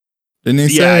 right? Didn't he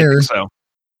say? I think so.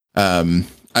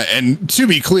 And to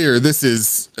be clear, this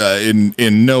is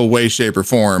in no way, shape, or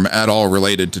form at all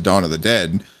related to Dawn of the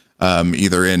Dead,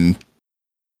 either in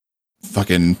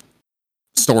fucking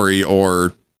story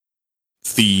or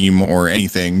theme or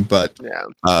anything. But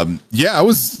yeah, I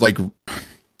was like, I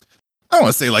don't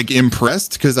want to say like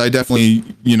impressed, because I definitely,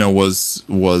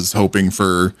 was hoping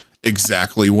for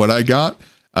exactly what I got.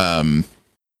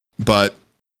 But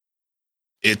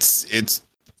it's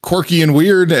quirky and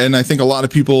weird, and I think a lot of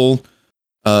people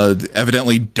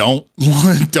evidently don't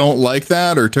like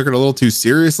that, or took it a little too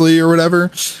seriously or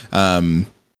whatever.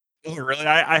 Really,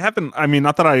 I haven't. I mean,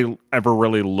 not that I ever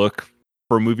really look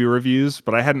for movie reviews,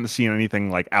 but I hadn't seen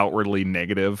anything like outwardly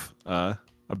negative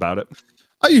about it.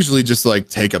 I usually just like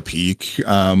take a peek.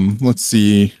 Let's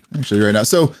see, actually, right now.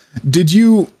 So, did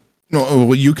you?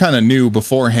 Well, you kind of knew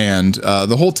beforehand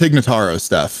the whole Tig Notaro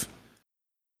stuff.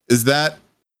 Was that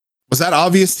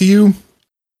obvious to you?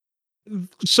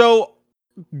 So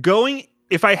going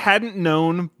if I hadn't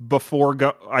known before,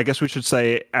 I guess we should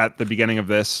say at the beginning of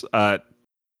this,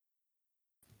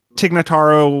 Tig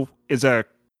Notaro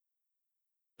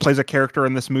plays a character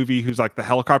in this movie who's like the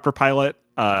helicopter pilot,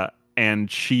 and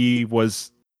she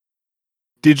was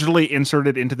digitally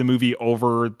inserted into the movie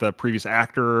over the previous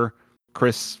actor,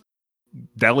 Chris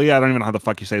D'Elia. I don't even know how the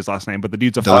fuck you say his last name, but the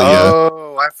dude's a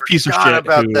I piece of forgot shit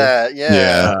about that.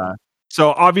 Yeah.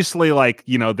 So obviously, like,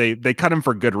 you know, they cut him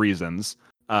for good reasons.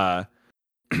 There's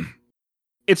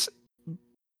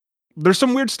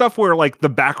some weird stuff where like the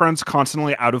background's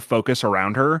constantly out of focus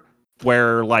around her,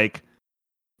 where like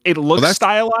it looks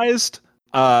stylized,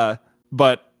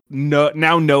 but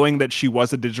now knowing that she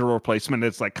was a digital replacement,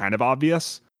 it's like kind of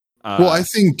obvious. Well, I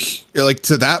think like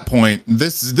to that point,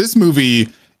 this movie,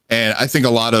 and I think a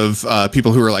lot of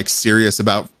people who are like serious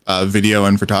about video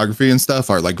and photography and stuff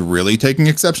are like really taking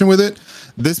exception with it.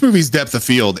 This movie's depth of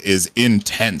field is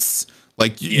intense.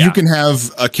 Like you can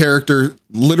have a character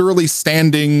literally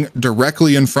standing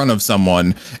directly in front of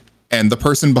someone, and the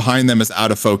person behind them is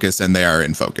out of focus and they are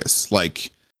in focus.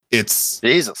 Like it's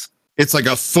like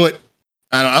a foot.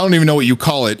 I don't even know what you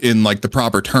call it in like the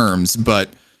proper terms, but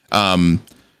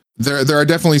there are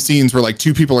definitely scenes where like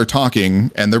two people are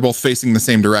talking and they're both facing the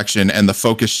same direction, and the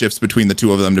focus shifts between the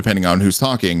two of them depending on who's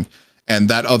talking, and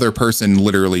that other person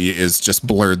literally is just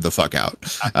blurred the fuck out.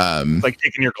 Like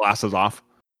taking your glasses off.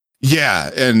 Yeah,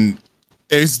 and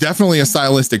it's definitely a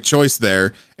stylistic choice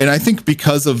there, and I think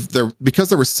because there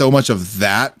was so much of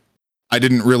that, I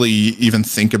didn't really even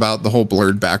think about the whole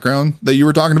blurred background that you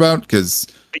were talking about, because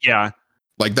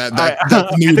like that's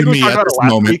new to me at this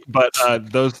moment. Week, but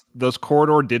those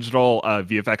Corridor Digital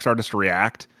VFX artist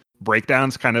React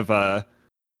breakdowns kind of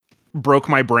broke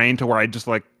my brain to where I just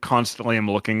like constantly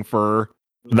am looking for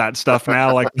that stuff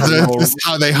now. Like that's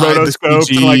how they hide the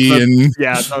CG and,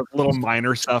 like, the little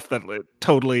minor stuff that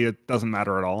it doesn't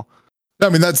matter at all. I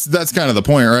mean, that's kind of the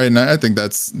point, right? And I think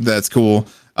that's cool.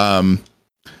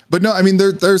 But no, I mean,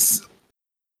 there's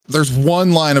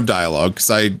one line of dialogue,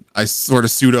 because I sort of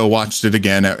pseudo watched it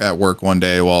again at work one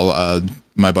day while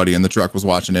my buddy in the truck was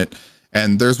watching it,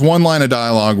 and there's one line of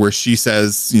dialogue where she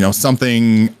says, you know,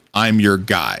 something, "I'm your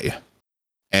guy,"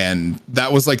 and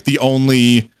that was like the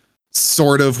only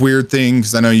sort of weird thing,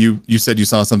 because I know you said you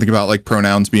saw something about like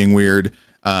pronouns being weird.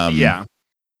 That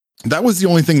was the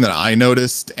only thing that I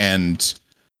noticed, and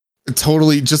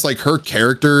totally just like her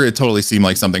character, it totally seemed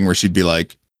like something where she'd be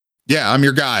like, "Yeah, I'm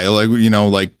your guy," like, you know,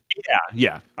 like.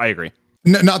 Yeah, I agree.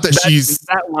 Not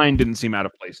that line didn't seem out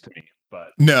of place to me,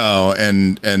 but no,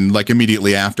 and like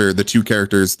immediately after, the two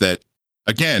characters that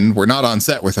again were not on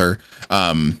set with her,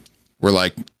 were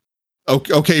like,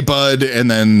 "Okay, bud,"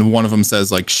 and then one of them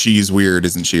says like, "She's weird,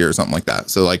 isn't she?" or something like that.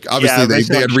 So like obviously they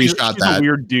had reshot that. A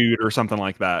weird dude or something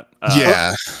like that.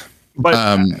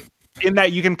 But in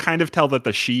that you can kind of tell that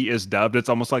the she is dubbed. It's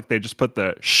almost like they just put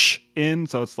the sh in,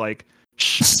 so it's like.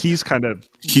 He's kind of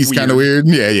weird.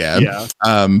 Yeah.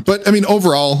 But I mean,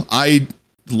 overall, I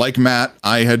like Matt.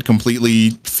 I had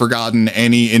completely forgotten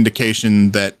any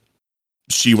indication that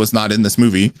she was not in this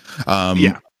movie.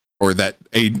 Or that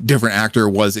a different actor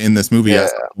was in this movie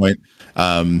at some point.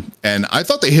 And I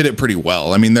thought they hit it pretty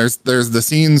well. I mean, there's the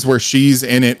scenes where she's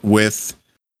in it with,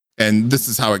 and this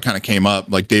is how it kind of came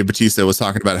up. Like Dave Bautista was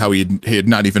talking about how he had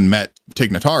not even met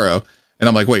Tig Notaro. And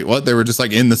I'm like, wait, what? They were just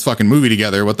like in this fucking movie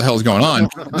together. What the hell is going on?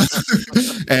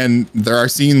 And there are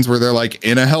scenes where they're like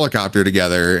in a helicopter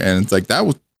together. And it's like,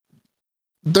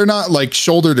 they're not like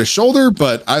shoulder to shoulder,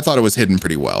 but I thought it was hidden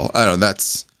pretty well. I don't know.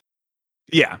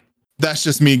 That's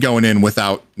just me going in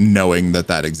without knowing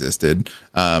that existed.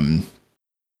 Otherwise,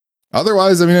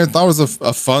 I mean, I thought it was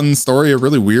a fun story, a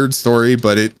really weird story,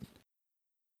 but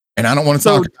and I don't want to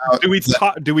talk about.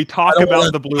 Do we talk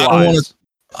about the blue eyes?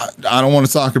 I don't want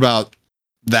to talk about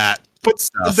that, but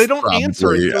stuff, they don't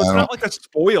answer it. So it's not like a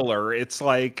spoiler. It's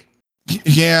like,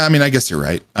 yeah, I mean, I guess you're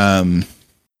right. I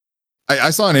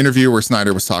saw an interview where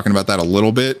Snyder was talking about that a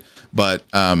little bit, but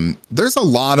there's a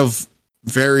lot of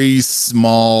very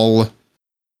small,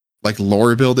 like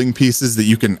lore building pieces that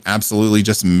you can absolutely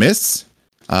just miss.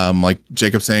 Like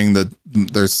Jacob saying that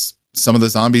there's some of the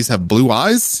zombies have blue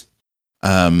eyes.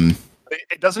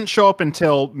 It doesn't show up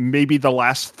until maybe the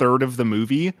last third of the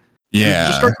movie. Yeah. It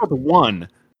just starts with one,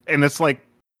 and it's like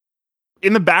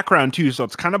in the background too, so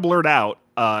it's kind of blurred out.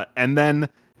 And then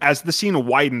as the scene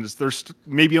widens, there's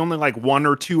maybe only like one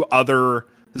or two other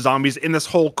zombies in this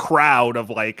whole crowd of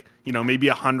like, you know, maybe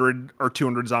 100 or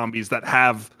 200 zombies that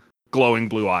have glowing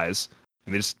blue eyes,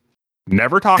 and they just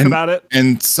never talk about it.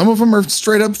 And some of them are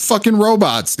straight up fucking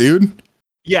robots, dude.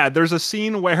 Yeah, there's a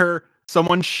scene where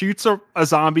someone shoots a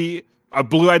zombie, a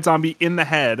blue-eyed zombie in the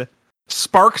head,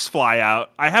 sparks fly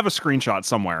out. I have a screenshot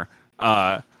somewhere.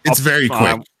 It's very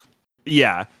quick.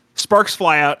 Yeah, sparks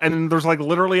fly out, and there's like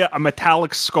literally a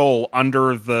metallic skull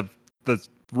under the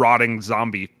rotting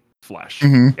zombie flesh,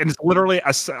 and it's literally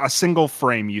a single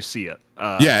frame. You see it.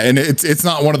 Yeah, and it's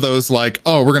not one of those like,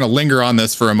 oh, we're gonna linger on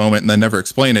this for a moment and then never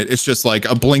explain it. It's just like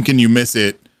a blink and you miss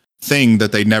it thing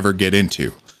that they never get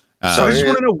into. So I just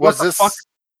want to know what the fuck.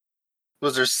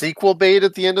 Was there sequel bait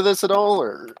at the end of this at all,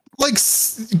 or like,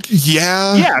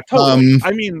 yeah, totally.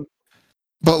 I mean,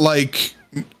 but like,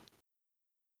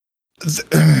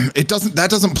 it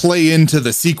doesn't play into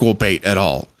the sequel bait at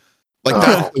all. Like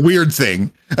that's the weird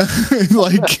thing.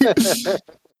 Like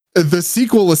the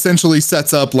sequel essentially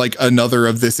sets up like another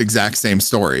of this exact same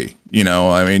story. You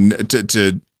know, I mean,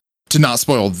 to not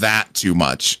spoil that too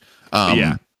much.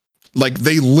 Yeah. Like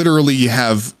they literally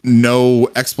have no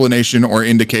explanation or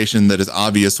indication that is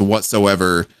obvious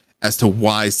whatsoever as to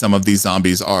why some of these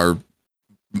zombies are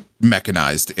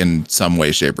mechanized in some way,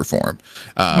 shape, or form.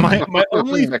 My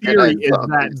only theory is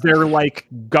that they're like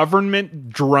government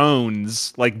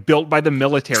drones, like built by the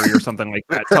military or something like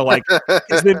that. So like,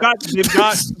 'cause they've got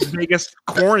Vegas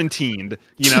quarantined,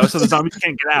 you know, so the zombies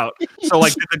can't get out. So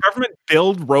like, did the government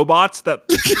build robots that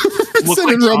look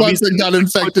like robots that got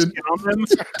infected on them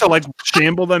to like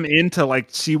shamble them in to like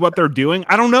see what they're doing?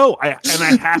 I don't know. I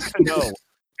have to know.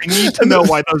 I need to know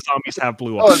why those zombies have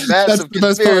blue eyes. Oh, massive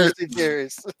conspiracy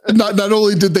theories. Not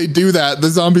only did they do that, the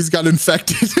zombies got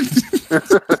infected.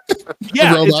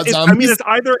 Yeah, I mean, it's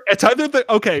either the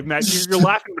okay, Matt, you're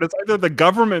laughing, but it's either the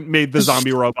government made the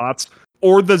zombie robots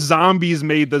or the zombies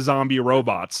made the zombie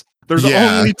robots. There's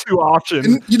only two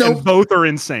options, and both are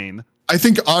insane. I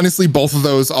think honestly, both of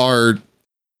those are,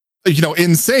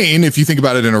 insane if you think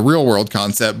about it in a real world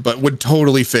concept, but would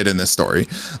totally fit in this story.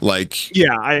 Like,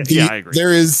 I agree.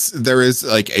 There is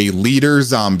like a leader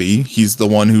zombie. He's the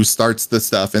one who starts the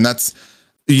stuff, and that's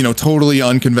totally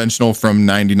unconventional from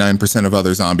 99% of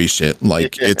other zombie shit.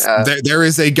 Like there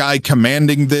is a guy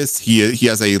commanding this. He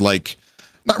has a like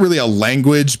not really a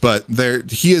language, but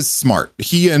he is smart.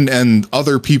 He and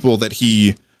other people that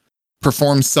he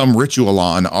performs some ritual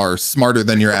on are smarter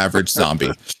than your average zombie.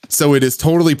 So it is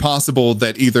totally possible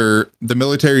that either the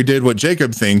military did what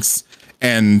Jacob thinks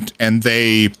and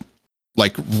they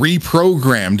like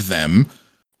reprogrammed them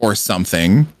or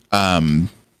something,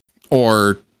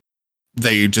 or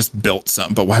they just built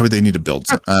something. But why would they need to build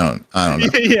something? I don't know.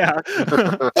 Yeah.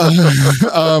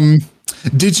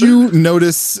 Did you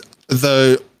notice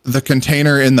the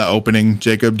container in the opening,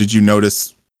 Jacob? Did you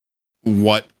notice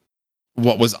what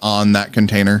was on that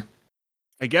container?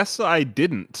 I guess I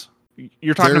didn't.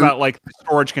 You're talking about like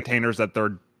storage containers that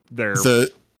they're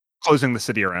closing the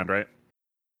city around, right?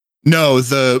 No,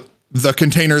 the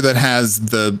container that has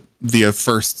the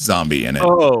first zombie in it.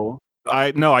 Oh,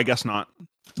 I guess not.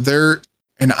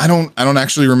 And I don't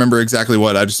actually remember exactly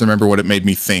what. I just remember what it made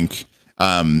me think.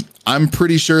 I'm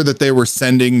pretty sure that they were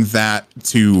sending that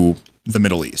to the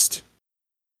Middle East.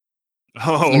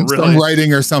 Oh, really? Some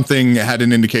writing or something had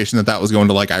an indication that was going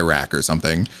to like Iraq or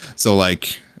something. So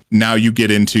like now you get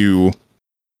into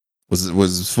was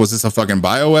this a fucking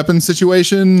bioweapon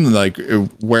situation? Like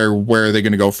where are they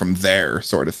going to go from there,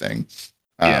 sort of thing?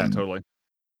 Yeah, totally.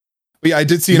 But yeah, I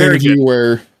did see an interview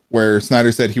where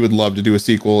Snyder said he would love to do a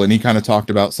sequel, and he kind of talked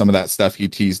about some of that stuff he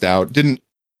teased out. Didn't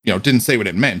say what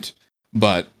it meant,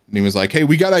 but he was like, "Hey,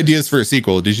 we got ideas for a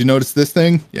sequel. Did you notice this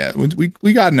thing? Yeah,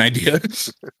 we got an idea."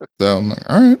 So I'm like,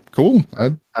 all right, cool.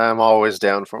 I'm always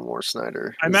down for more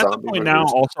Snyder. I'm at the point now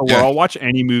also where I'll watch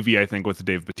any movie I think with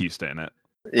Dave Bautista in it.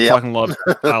 Yeah, fucking love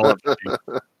it. I love it.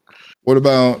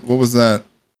 What was that?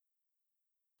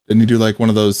 Didn't he do like one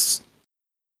of those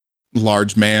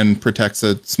large man protects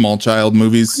a small child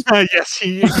movies? Yes,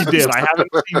 he did. I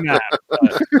haven't seen that,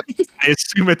 but I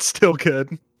assume it's still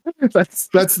good. That's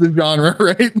the genre,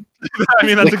 right? I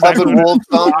mean, that's exactly what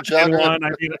genre. I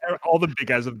mean, all the big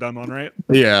guys have done one, right?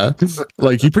 Yeah,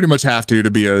 like you pretty much have to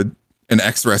be an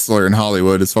ex-wrestler in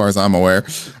Hollywood, as far as I'm aware,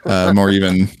 or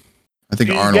even I think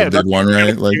Arnold did one,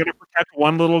 right? Like you're gonna protect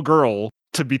one little girl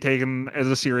to be taken as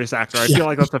a serious actor. I feel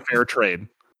like that's a fair trade.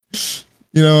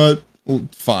 You know what? Well,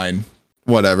 fine,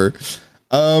 whatever.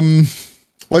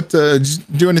 What? Did you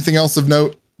do anything else of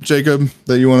note, Jacob,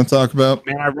 that you want to talk about?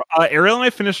 Man, Ariel and I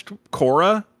finished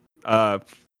Korra, Avatar.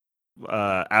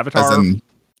 I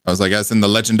was like, as in the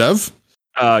Legend of?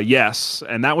 Yes,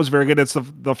 and that was very good. It's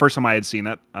the first time I had seen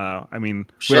it. I mean,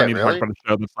 we don't need to talk about a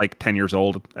show that's like 10 years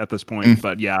old at this point,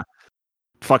 but yeah,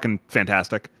 fucking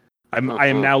fantastic. I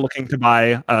am now looking to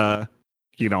buy,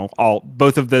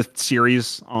 both of the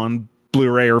series on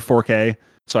Blu-ray or 4K,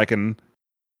 so I can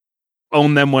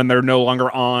own them when they're no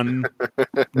longer on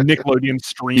Nickelodeon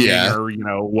streaming Yeah.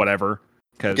 or whatever.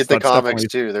 Because Get the comics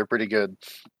too; they're pretty good.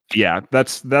 Yeah,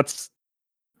 that's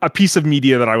a piece of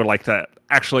media that I would like to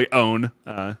actually own.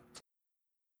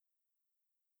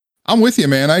 I'm with you,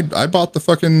 man. I bought the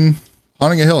fucking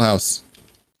Haunting of Hill House.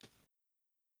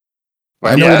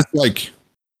 I know what it's like.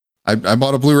 I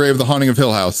bought a Blu-ray of the Haunting of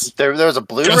Hill House. There was a Just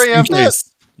Blu-ray in of this.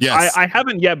 case. Yes. I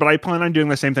haven't yet, but I plan on doing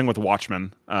the same thing with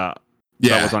Watchmen.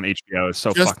 That was on HBO. It's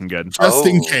so fucking good. Just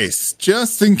in case.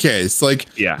 Just in case. Like,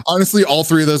 Yeah. honestly, all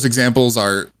three of those examples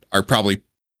are probably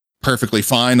perfectly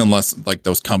fine unless like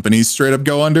those companies straight up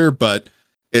go under. But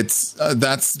it's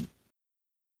that's.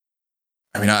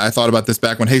 I mean, I thought about this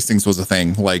back when Hastings was a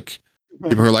thing. Like,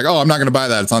 people were like, "Oh, I'm not going to buy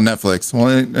that. It's on Netflix." Well,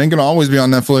 it ain't going to always be on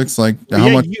Netflix. Like, how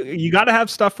much? You got to have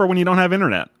stuff for when you don't have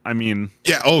internet. I mean,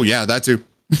 Yeah. Oh, yeah, that too.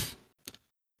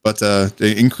 But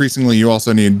increasingly, you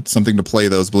also need something to play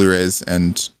those Blu-rays,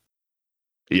 and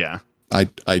yeah. I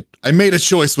made a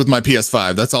choice with my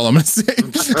PS5. That's all I'm going to say.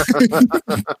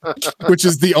 Which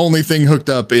is the only thing hooked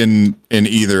up in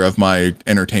either of my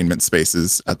entertainment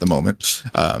spaces at the moment.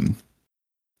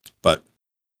 But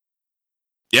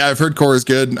yeah, I've heard Korra is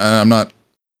good. I'm not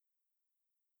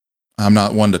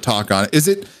one to talk on it. Is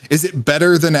it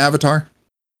better than Avatar?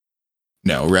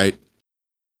 No, right?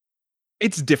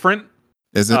 It's different.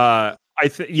 Is it? I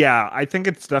think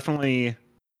it's definitely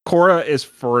Korra is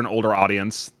for an older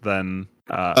audience than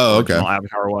original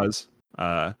Avatar was.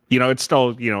 It's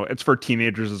still, it's for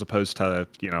teenagers as opposed to,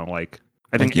 like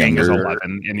I think Aang is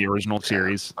 11 in the original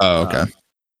series. Oh, okay.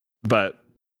 But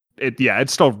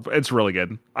it's really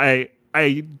good.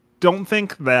 I don't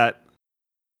think that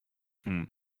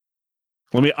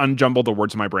let me unjumble the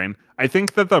words in my brain. I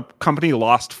think that the company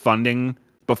lost funding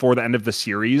before the end of the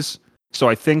series. So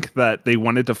I think that they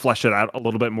wanted to flesh it out a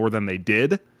little bit more than they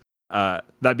did.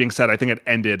 That being said, I think it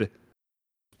ended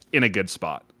in a good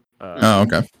spot.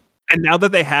 Okay. And now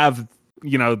that they have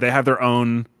their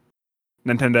own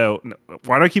Nintendo.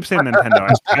 Why do I keep saying Nintendo?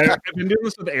 I've been doing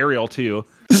this with Ariel too.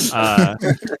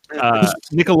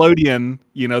 Nickelodeon.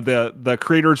 The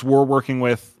creators were working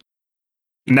with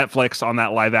Netflix on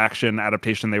that live action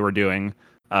adaptation they were doing,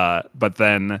 but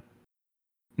then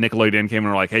Nickelodeon came and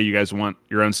were like, "Hey, you guys want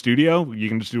your own studio? You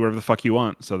can just do whatever the fuck you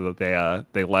want." So that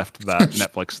they left that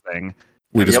Netflix thing.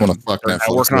 We just want to fuck Netflix.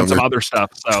 Netflix. Working on some other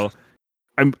stuff. So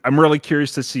I'm really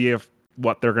curious to see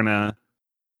what they're gonna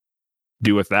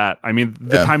do with that. I mean,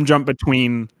 the time jump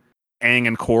between Aang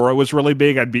and Korra was really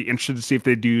big. I'd be interested to see if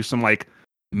they do some like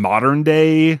modern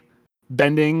day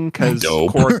bending because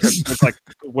Korra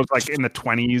was like in the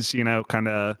 20s, kind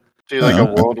of do like a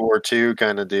World War II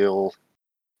kind of deal.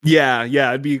 Yeah,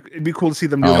 it'd be cool to see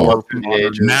them do more.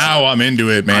 Now I'm into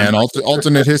it, man.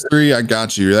 Alternate history, I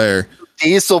got you there.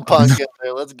 Diesel punk in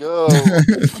there. Let's go.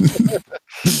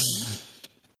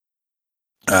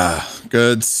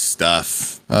 Good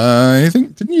stuff. Anything?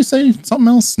 Didn't you say something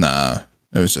else? Nah,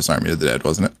 it was just Army of the Dead,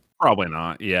 wasn't it? Probably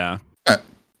not. Yeah.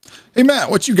 Hey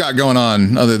Matt, what you got going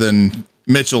on other than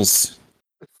Mitchell's?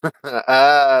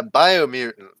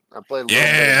 Biomutant. I played a little bit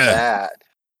of that.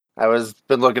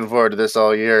 Been looking forward to this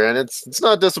all year, and it's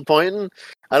not disappointing.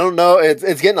 I don't know, it's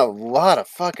getting a lot of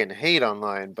fucking hate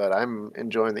online, but I'm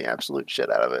enjoying the absolute shit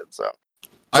out of it. So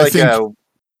Go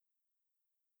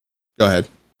ahead.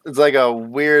 It's like a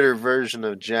weirder version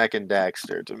of Jack and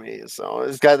Daxter to me. So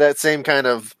it's got that same kind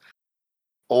of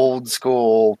old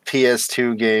school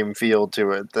PS2 game feel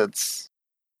to it.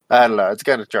 I don't know. It's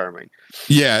kind of charming.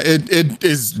 Yeah, it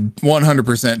is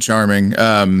 100% charming.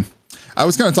 I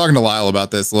was kind of talking to Lyle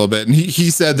about this a little bit, and he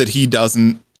said that he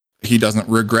doesn't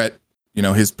regret,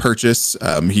 his purchase.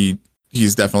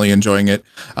 He's definitely enjoying it.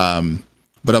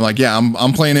 But I'm like, yeah,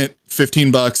 I'm playing it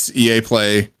 $15 EA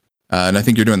Play, and I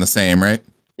think you're doing the same, right?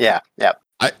 Yeah.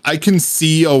 I can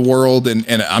see a world, and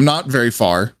I'm not very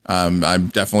far. I'm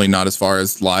definitely not as far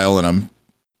as Lyle, and I'm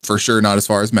for sure not as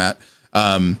far as Matt.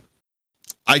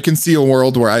 I can see a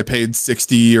world where I paid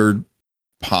 $60 or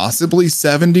possibly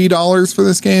 $70 for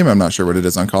this game. I'm not sure what it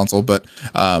is on console, but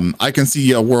I can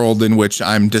see a world in which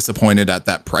I'm disappointed at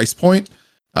that price point,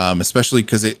 especially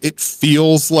because it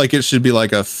feels like it should be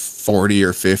like a $40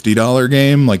 or $50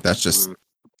 game. Like that's just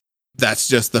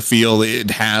the feel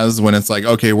it has when it's like,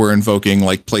 okay, we're invoking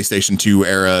like PlayStation 2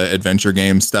 era adventure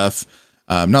game stuff.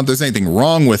 Not that there's anything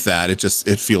wrong with that.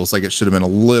 It feels like it should have been a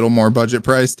little more budget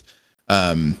priced.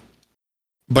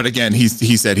 But again, he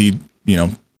said he,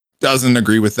 doesn't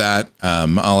agree with that.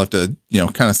 I'll have to,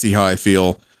 kind of see how I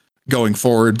feel going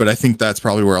forward. But I think that's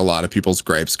probably where a lot of people's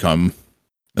gripes come.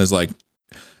 Is like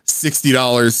 $60,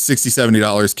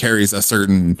 $70 carries a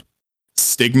certain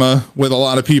stigma with a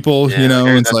lot of people. Yeah, You know,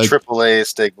 hearing it's that like AAA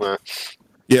stigma.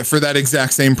 yeah, for that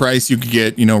exact same price, you could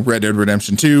get, you know, Red Dead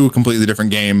Redemption 2, completely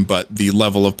different game, but the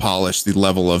level of polish, the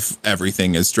level of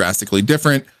everything is drastically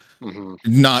different. Mhm.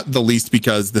 Not the least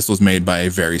because this was made by a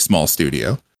very small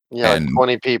studio. Yeah, And- like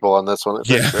 20 people on this one. I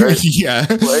Yeah, think, right? yeah,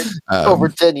 Like, over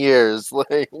 10 years.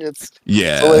 Like it's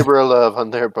yeah. a labor of love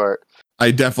on their part.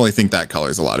 I definitely think that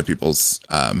colors a lot of people's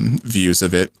views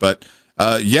of it, but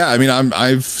yeah, I mean,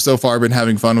 I've so far been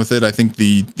having fun with it. I think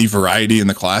the variety in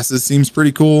the classes seems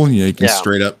pretty cool. You know, you can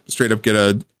Yeah. straight up get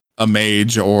a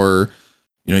mage, or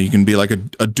you know, you can be like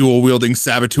a dual wielding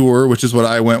saboteur, which is what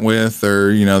I went with,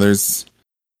 or you know, there's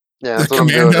Yeah, the that's what I'm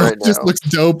doing commando right now. just looks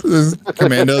dope. There's a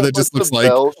commando that just With looks the like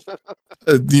belt.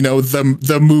 you know,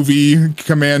 the movie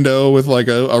commando with like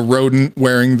a rodent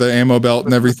wearing the ammo belt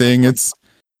and everything.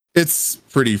 It's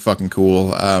pretty fucking cool.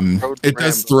 Rodent It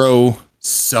does Rambo. throw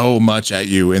so much at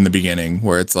you in the beginning,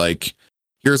 where it's like,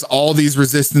 here's all these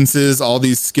resistances, all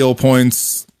these skill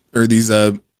points, or these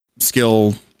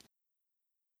skill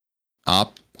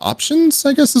options,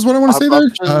 I guess is what I want to say there.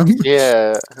 Options?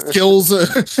 Yeah. Skills,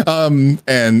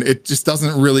 and it just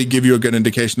doesn't really give you a good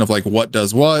indication of like what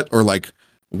does what, or like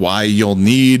why you'll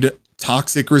need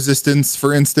toxic resistance,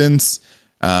 for instance.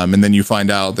 And then you find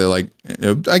out that like, you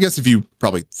know, I guess if you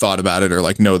probably thought about it or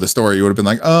like know the story, you would have been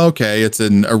like, oh, okay, it's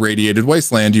an irradiated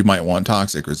wasteland. You might want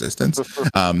toxic resistance,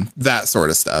 that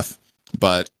sort of stuff.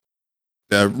 But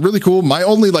really cool. My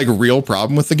only like real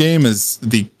problem with the game is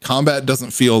the combat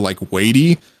doesn't feel like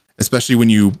weighty, especially when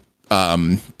you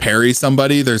parry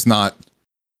somebody. There's not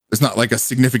like a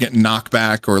significant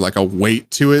knockback or like a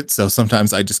weight to it. So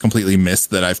sometimes I just completely miss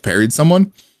that I've parried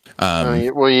someone.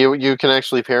 You can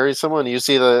actually parry someone. You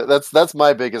see that's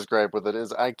my biggest gripe with it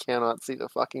is I cannot see the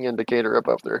fucking indicator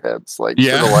above their heads, like for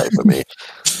the life of me.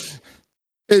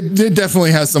 It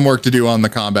definitely has some work to do on the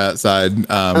combat side,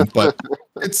 but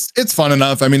it's fun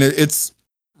enough. I mean, it's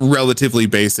relatively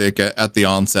basic at the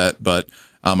onset, but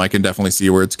I can definitely see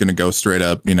where it's going to go straight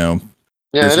up. You know,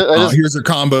 Yeah, here's your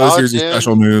combos, here's your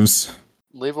special moves.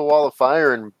 Leave a wall of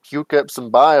fire and puke up some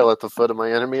bile at the foot of my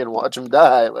enemy and watch him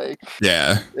die. Like,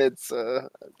 yeah, it's I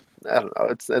don't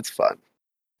know, it's fun.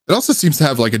 It also seems to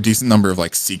have like a decent number of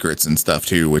like secrets and stuff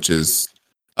too, which is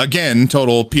again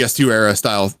total PS2 era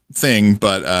style thing,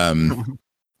 but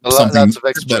something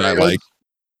that I like.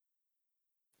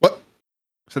 What?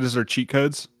 So is there cheat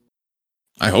codes?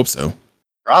 I hope so.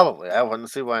 Probably. I wouldn't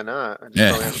see why not. I just Yeah.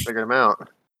 probably haven't figured them out.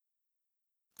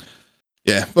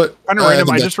 Yeah, but Kind of random.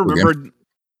 I think just that's cool. remembered.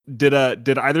 Did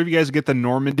either of you guys get the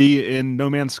Normandy in No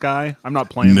Man's Sky? I'm not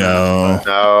playing. No. that.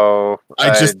 No. I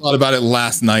just thought about it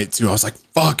last night too. I was like,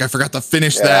 fuck, I forgot to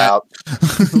finish that.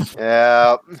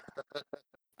 Yeah.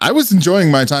 I was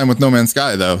enjoying my time with No Man's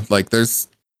Sky though. Like there's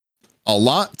a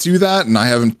lot to that, and I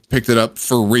haven't picked it up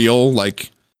for real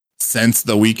like since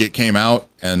the week it came out,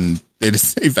 and it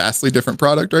is a vastly different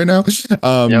product right now.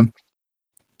 Yep.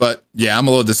 But yeah, I'm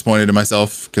a little disappointed in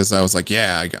myself because I was like,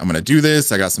 yeah, I'm gonna do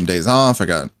this. I got some days off. I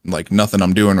got like nothing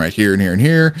I'm doing right here and here and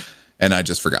here, and I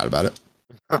just forgot about it.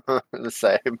 The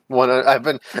same. I've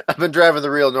been driving the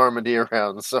real Normandy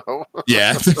around, so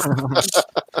Yeah.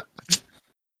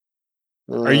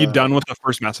 Are you done with the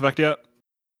first Mass Effect yet?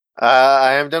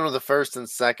 I am done with the first and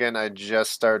second. I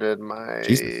just started my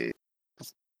Jesus.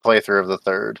 playthrough of the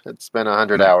third. It's been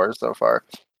 100 hours so far.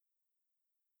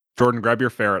 Jordan, grab your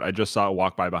ferret. I just saw it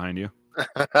walk by behind you.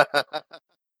 Can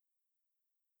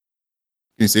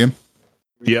you see him?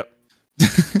 Yep.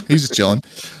 He's just chilling.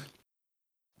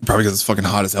 Probably because it's fucking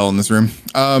hot as hell in this room.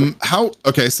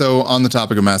 Okay, so on the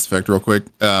topic of Mass Effect, real quick,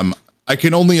 I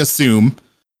can only assume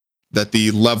that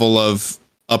the level of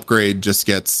upgrade just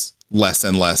gets less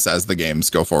and less as the games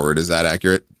go forward. Is that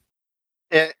accurate?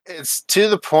 It's to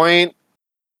the point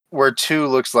where 2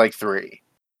 looks like 3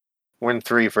 when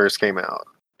 3 first came out,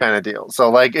 kind of deal. So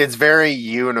like it's very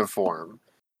uniform,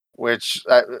 which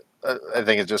I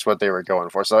think is just what they were going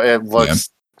for. So it looks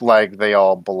like they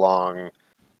all belong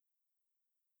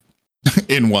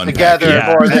In one together,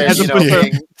 package. more than As opposed to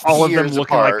being all of them years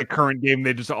looking apart. like the current game.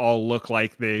 They just all look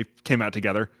like they came out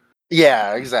together.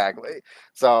 Yeah, exactly.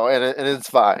 So and it's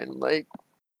fine. Like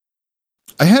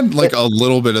I had like a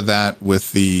little bit of that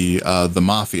with the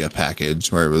Mafia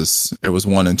package where it was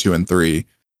 1 and 2 and 3.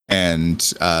 And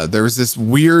there was this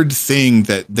weird thing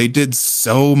that they did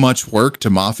so much work to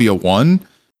Mafia 1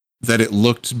 that it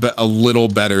looked a little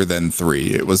better than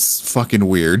 3. It was fucking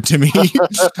weird to me.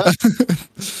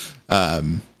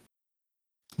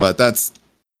 But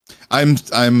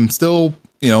I'm still,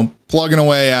 plugging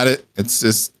away at it.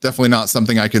 It's definitely not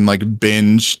something I can like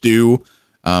binge do,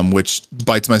 which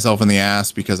bites myself in the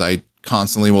ass because I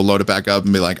constantly will load it back up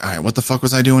and be like, all right, what the fuck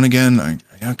was I doing again?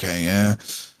 Okay, yeah.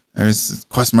 There's a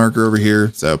quest marker over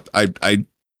here. So I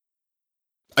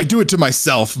do it to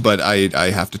myself, but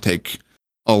I have to take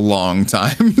a long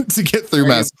time to get through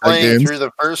Mass Effect playing games. through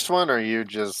the first one, or you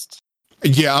just?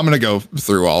 Yeah, I'm gonna go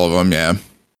through all of them. Yeah,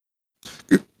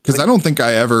 because I don't think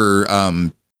I ever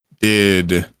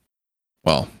did.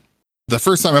 Well, the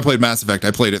first time I played Mass Effect,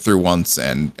 I played it through once,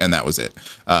 and that was it.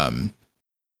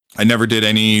 I never did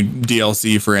any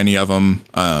DLC for any of them,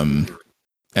 and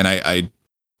I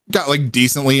got like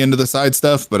decently into the side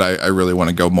stuff, but I really want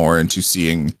to go more into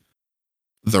seeing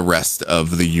the rest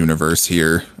of the universe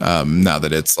here. Now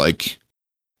that it's like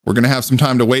we're gonna have some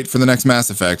time to wait for the next Mass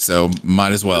Effect, so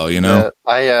might as well, you know.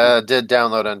 I did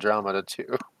download Andromeda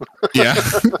too. Yeah,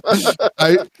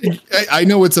 I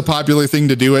know it's a popular thing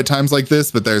to do at times like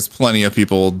this, but there's plenty of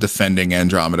people defending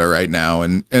Andromeda right now,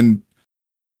 and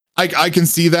I can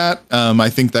see that. I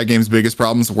think that game's biggest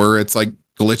problems were its like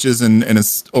glitches and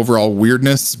its overall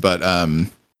weirdness, but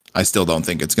I still don't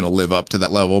think it's going to live up to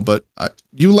that level. But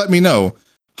you let me know,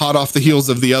 hot off the heels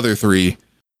of the other three,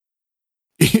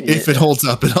 if it holds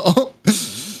up at all.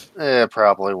 It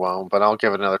probably won't, but I'll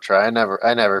give it another try. I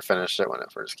never finished it when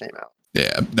it first came out.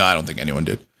 Yeah, no, I don't think anyone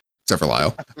did, except for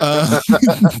Lyle.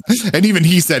 And even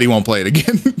he said he won't play it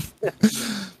again.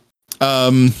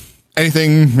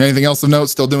 Anything else of note?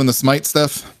 Still doing the Smite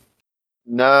stuff?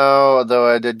 No, though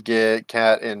I did get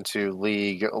Kat into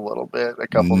League a little bit a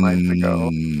couple nights ago.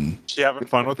 She having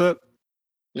fun with it?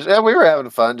 Yeah, we were having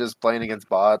fun just playing against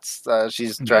bots.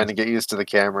 She's trying to get used to the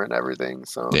camera and everything.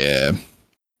 So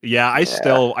yeah, I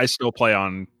still play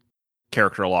on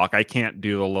character lock. I can't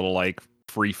do the little like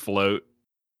free float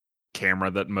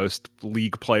camera that most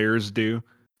League players do.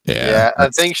 Yeah, I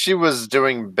think she was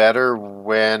doing better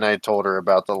when I told her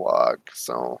about the lock.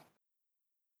 So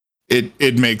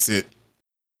it makes it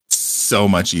so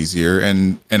much easier,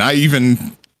 and I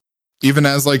even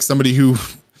as like somebody who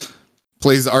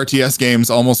plays RTS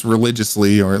games almost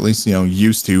religiously, or at least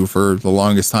used to for the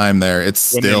longest time there, it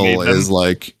still is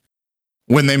like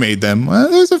when they made them. Well,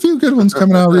 there's a few good ones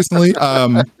coming out recently.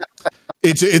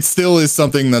 It still is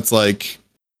something that's like,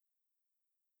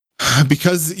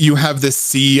 because you have this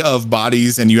sea of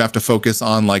bodies and you have to focus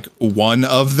on like one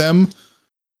of them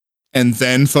and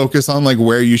then focus on like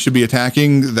where you should be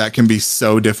attacking, that can be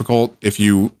so difficult if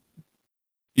you're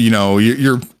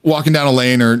walking down a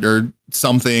lane or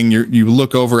something, you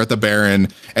look over at the Baron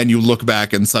and you look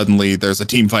back and suddenly there's a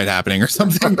team fight happening or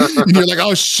something and you're like,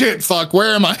 oh shit, fuck,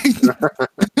 where am I?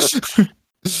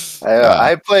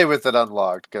 I play with it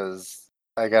unlocked because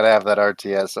I gotta have that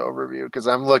RTS overview because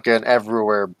I'm looking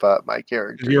everywhere but my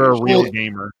character. You're a real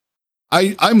gamer.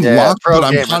 I'm locked, but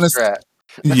I'm honest.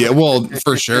 Yeah, well,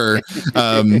 for sure.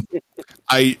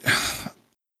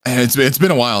 It's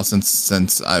been a while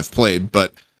since I've played,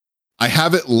 but I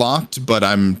have it locked. But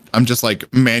I'm just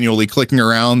like manually clicking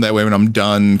around. That way, when I'm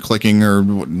done clicking or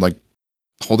like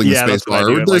holding the space bar,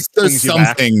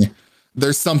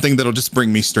 there's something that'll just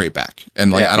bring me straight back,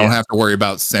 and like I don't have to worry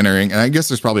about centering. And I guess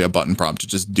there's probably a button prompt to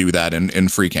just do that in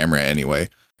free camera anyway.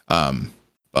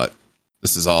 But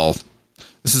this is all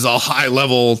high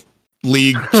level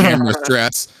League camera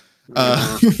stress.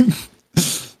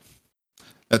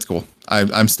 That's cool.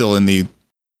 I'm still in the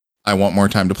I want more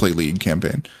time to play League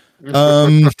campaign.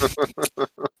 I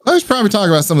was probably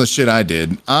talking about some of the shit I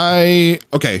did.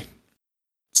 Okay.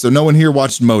 So no one here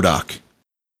watched MODOK.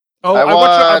 Oh, I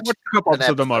watched a couple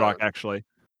episodes of MODOK actually,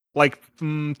 like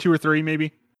 2 or 3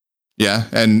 maybe. Yeah,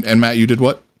 and Matt, you did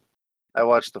what? I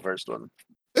watched the first one.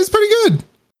 It's pretty good.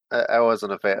 I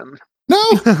wasn't a fan. No?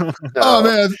 No. Oh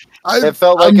man, it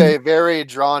felt like a very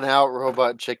drawn out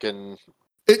Robot Chicken.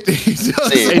 It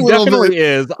definitely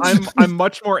is. I'm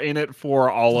much more in it for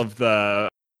all of the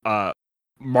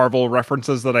Marvel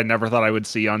references that I never thought I would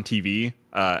see on TV,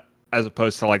 as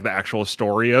opposed to like the actual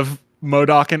story of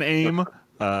MODOK and AIM.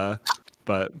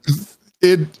 But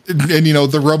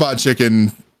the Robot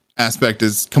Chicken aspect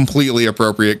is completely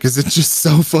appropriate because it's just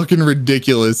so fucking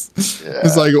ridiculous. Yeah.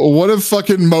 It's like, what if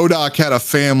fucking MODOK had a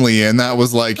family and that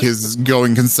was like his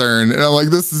going concern? And I'm like,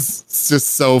 this is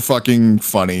just so fucking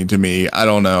funny to me. I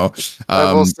don't know.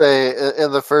 I will say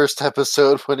in the first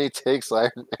episode when he takes Iron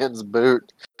Man's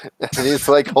boot and he's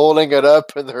like holding it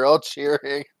up and they're all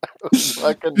cheering, I was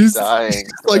fucking dying.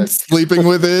 Like sleeping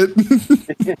with it.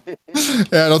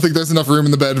 Yeah, I don't think there's enough room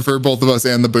in the bed for both of us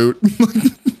and the boot.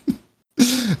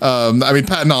 I mean,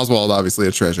 Patton Oswalt, obviously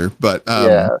a treasure, but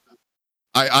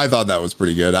I thought that was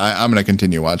pretty good. I'm going to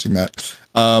continue watching that.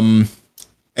 And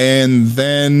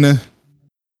then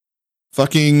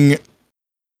fucking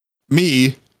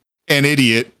me, an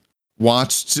idiot,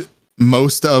 watched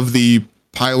most of the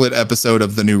pilot episode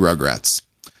of the new Rugrats.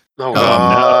 Oh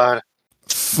God!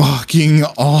 Fucking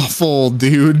awful,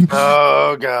 dude.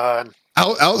 Oh God!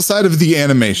 Outside of the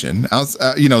animation,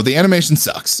 the animation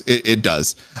sucks. It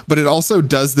does, but it also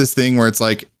does this thing where it's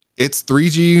like it's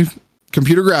 3D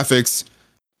computer graphics,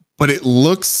 but it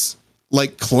looks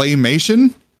like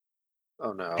claymation.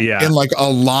 Oh no! Yeah, in like a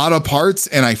lot of parts,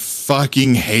 and I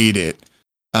fucking hate it.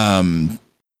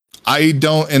 I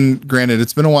don't, and granted,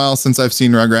 it's been a while since I've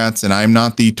seen Rugrats, and I'm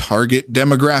not the target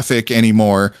demographic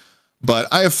anymore, but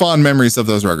I have fond memories of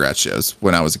those Rugrats shows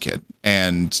when I was a kid,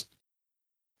 and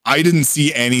I didn't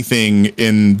see anything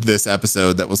in this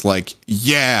episode that was like,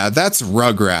 yeah, that's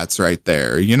Rugrats right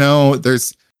there. You know,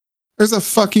 there's a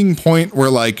fucking point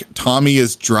where like Tommy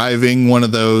is driving one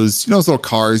of those, those little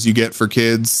cars you get for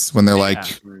kids when they're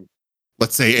like,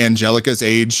 let's say Angelica's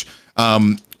age.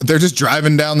 They're just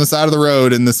driving down the side of the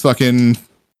road in this fucking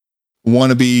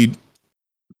wannabe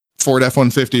Ford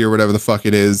F-150 or whatever the fuck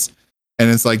it is. And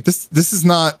it's like, this is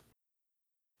not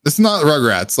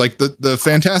Rugrats. Like the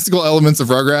fantastical elements of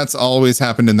Rugrats always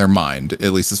happened in their mind,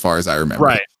 at least as far as I remember.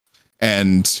 Right.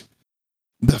 And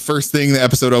the first thing the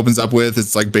episode opens up with,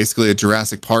 it's like basically a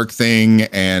Jurassic Park thing.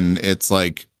 And it's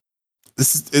like,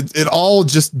 it all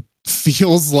just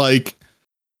feels like,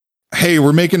 hey,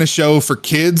 we're making a show for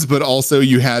kids, but also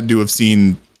you had to have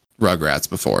seen Rugrats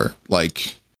before.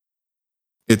 Like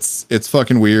it's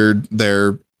fucking weird.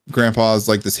 Their grandpa's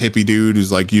like this hippie dude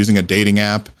who's like using a dating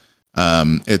app.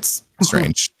 It's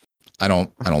strange. I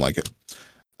don't like it.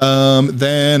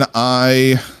 Then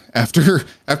after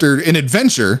an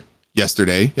adventure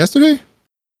yesterday, the other day.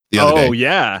 Oh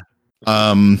yeah.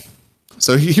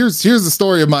 So here's the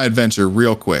story of my adventure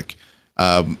real quick.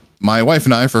 My wife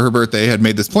and I, for her birthday, had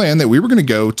made this plan that we were going to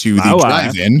go to the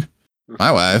drive-in.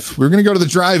 My wife, we were going to go to the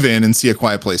drive-in and see A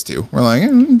Quiet Place 2. We're like,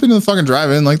 been to the fucking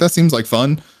drive-in. Like, that seems like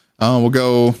fun. We'll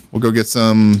go get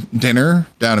some dinner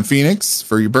down in Phoenix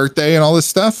for your birthday and all this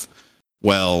stuff.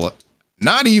 Well,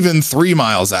 not even 3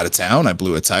 miles out of town, I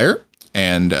blew a tire,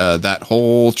 and that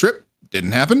whole trip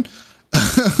didn't happen.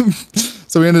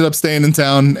 So we ended up staying in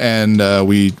town, and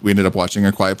we ended up watching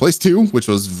A Quiet Place 2, which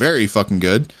was very fucking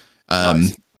good.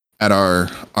 Nice. At our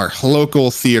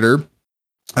local theater.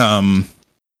 That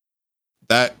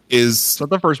is that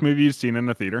the first movie you've seen in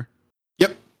the theater?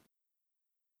 Yep.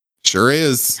 Sure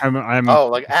is. I'm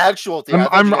like actual theater.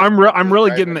 I'm really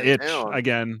getting the itch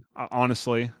again,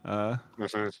 honestly. Yeah,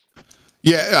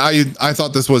 I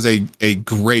thought this was a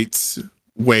great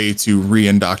way to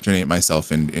re-indoctrinate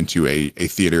myself into a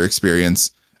theater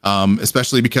experience.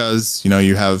 Especially because,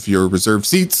 you have your reserved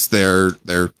seats, they're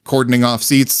cordoning off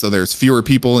seats. So there's fewer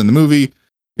people in the movie.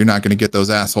 You're not going to get those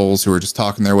assholes who are just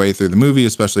talking their way through the movie,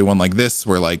 especially one like this,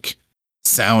 where like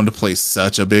sound plays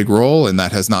such a big role. And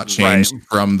that has not changed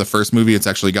from the first movie. It's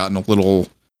actually gotten a little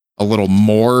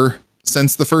more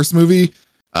since the first movie.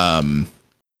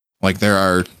 Like there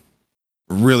are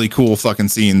really cool fucking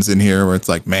scenes in here where it's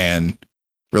like, man,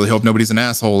 really hope nobody's an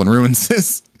asshole and ruins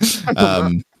this.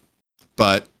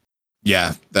 But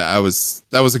yeah, that was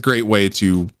a great way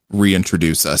to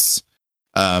reintroduce us.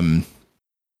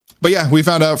 But yeah, we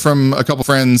found out from a couple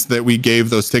friends that we gave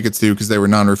those tickets to because they were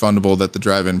non-refundable that the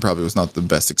drive-in probably was not the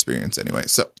best experience anyway.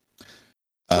 So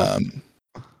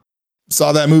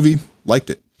saw that movie, liked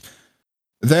it.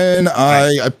 Then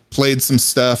I played some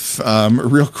stuff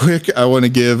real quick. I want to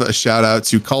give a shout out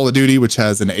to Call of Duty, which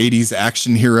has an 80s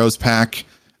action heroes pack.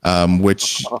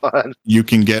 Which you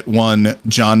can get one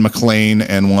John McClane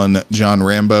and one John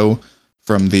Rambo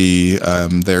from the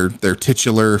their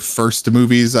titular first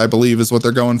movies, I believe is what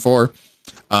they're going for.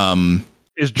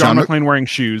 Is John McClane wearing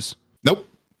shoes? Nope.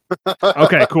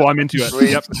 Okay, cool. I'm into it.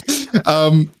 Yep.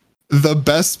 The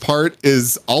best part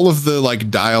is all of the like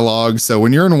dialogue. So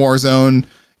when you're in Warzone,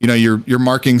 you're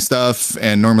marking stuff,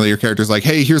 and normally your character's like,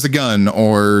 "Hey, here's a gun,"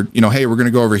 or "Hey, we're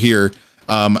gonna go over here."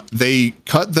 They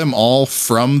cut them all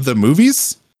from the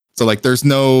movies. So like there's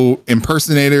no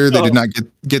impersonator. They did not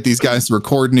get these guys to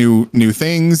record new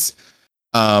things.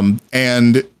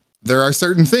 And there are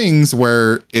certain things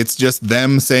where it's just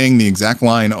them saying the exact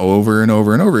line over and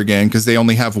over and over again, because they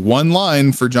only have one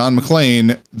line for John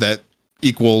McClane that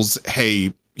equals,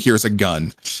 "Hey, here's a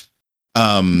gun."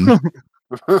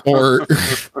 Or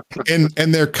and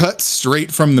they're cut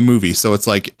straight from the movie. So it's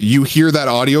like you hear that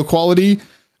audio quality.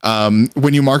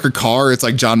 When you mark a car, it's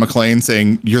like John McClane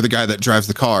saying, "You're the guy that drives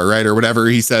the car," right? Or whatever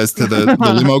he says to the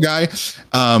limo guy.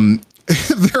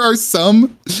 There are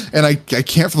some, and I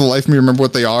can't for the life of me remember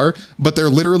what they are, but they're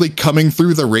literally coming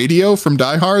through the radio from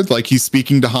Die Hard. Like he's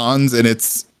speaking to Hans and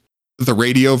it's the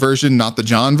radio version, not the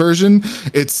John version.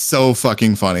 It's so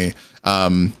fucking funny.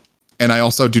 And And I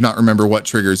also do not remember what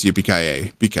triggers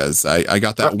Yippee-ki-yay because I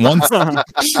got that once.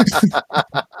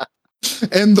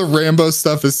 And the Rambo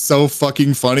stuff is so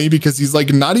fucking funny because he's like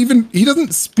he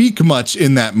doesn't speak much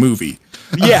in that movie.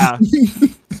 Yeah.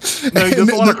 No, he does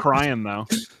a lot of crying though.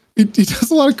 He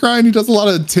does a lot of crying. He does a lot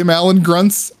of Tim Allen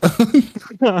grunts.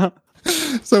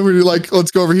 So when you're like, let's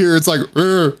go over here, it's like,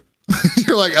 you're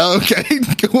like, oh, okay,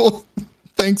 cool.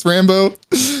 Thanks, Rambo.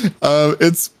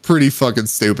 It's pretty fucking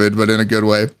stupid, but in a good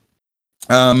way.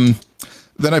 Then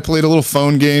I played a little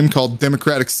phone game called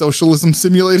Democratic Socialism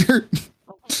Simulator.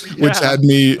 Yeah. Which had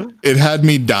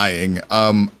me dying.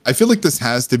 I feel like this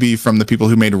has to be from the people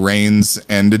who made Reigns.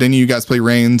 And did any of you guys play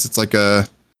Reigns? It's like the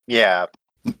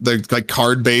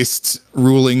card-based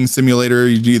ruling simulator.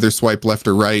 You either swipe left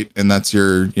or right, and that's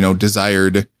your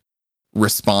desired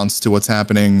response to what's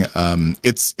happening.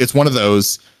 It's one of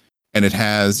those, and it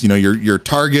has your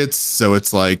targets. So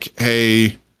it's like,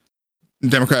 hey,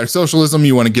 democratic socialism,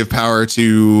 you want to give power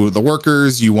to the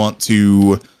workers, you want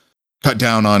to cut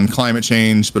down on climate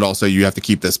change, but also you have to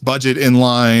keep this budget in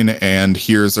line. And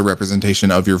here's a representation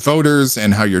of your voters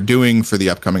and how you're doing for the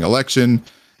upcoming election.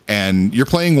 And you're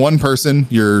playing one person.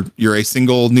 You're a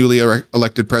single newly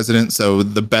elected president. So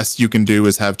the best you can do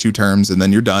is have 2 terms and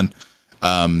then you're done.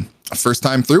 First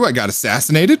time through, I got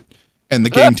assassinated. And the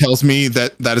game tells me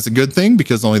that is a good thing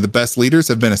because only the best leaders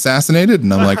have been assassinated.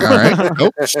 And I'm like, all right,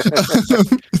 nope.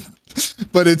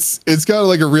 But it's got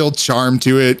like a real charm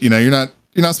to it.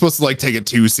 You're not supposed to like take it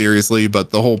too seriously, but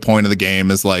the whole point of the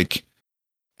game is like,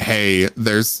 hey,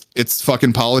 it's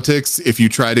fucking politics. If you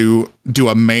try to do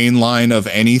a main line of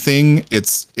anything,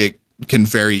 it can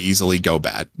very easily go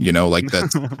bad. Like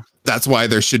that's why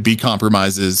there should be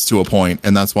compromises to a point,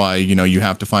 and that's why you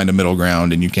have to find a middle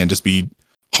ground, and you can't just be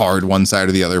hard one side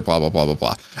or the other. Blah blah blah blah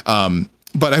blah.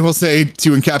 But I will say,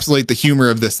 to encapsulate the humor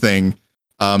of this thing,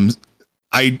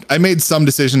 I made some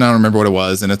decision. I don't remember what it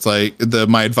was. And it's like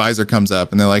my advisor comes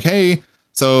up and they're like, hey,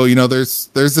 so, there's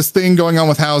this thing going on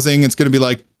with housing. It's going to be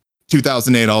like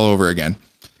 2008 all over again.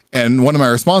 And one of my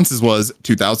responses was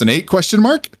 2008 ?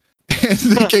 And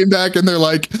they came back and they're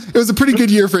like, it was a pretty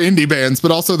good year for indie bands, but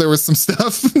also there was some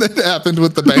stuff that happened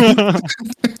with the band.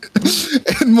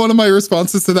 And one of my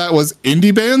responses to that was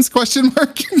indie bands ?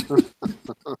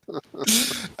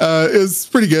 It was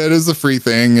pretty good. It was a free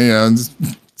thing,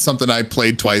 something I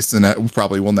played twice and I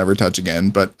probably will never touch again,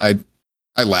 but I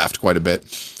laughed quite a bit.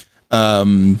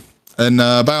 And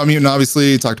Biomutant,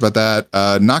 obviously talked about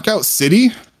that. Knockout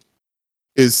City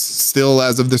is still,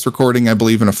 as of this recording, I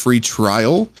believe in a free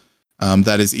trial.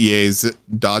 That is EA's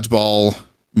dodgeball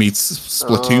meets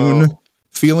Splatoon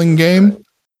feeling game.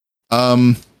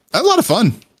 I had a lot of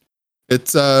fun.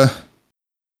 It's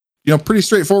pretty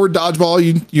straightforward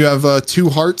dodgeball. You have 2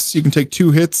 hearts. You can take 2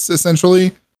 hits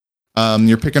essentially.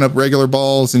 You're picking up regular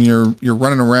balls and you're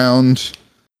running around.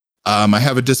 I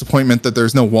have a disappointment that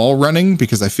there's no wall running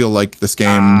because I feel like this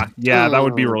game. That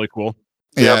would be really cool.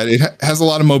 Yeah, it has a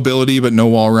lot of mobility, but no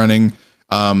wall running.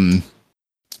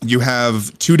 You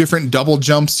have 2 different double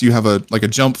jumps. You have a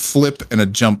jump flip and a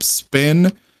jump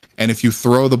spin. And if you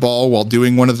throw the ball while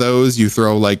doing one of those, you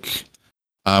throw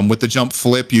with the jump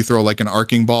flip, you throw like an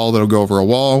arcing ball that'll go over a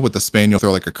wall. With the spin, you'll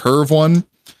throw like a curve one.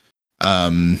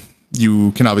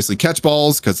 You can obviously catch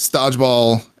balls because it's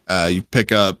dodgeball. You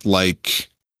pick up like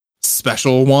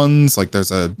special ones. Like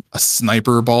there's a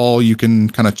sniper ball you can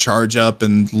kind of charge up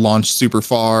and launch super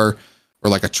far,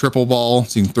 or like a triple ball.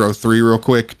 So you can throw 3 real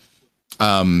quick.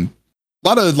 A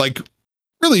lot of like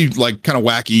really like kind of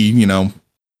wacky,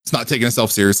 it's not taking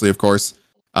itself seriously, of course.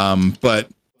 But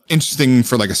interesting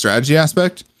for like a strategy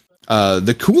aspect.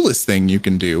 The coolest thing you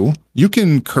can do, you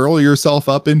can curl yourself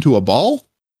up into a ball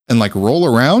and like roll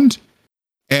around.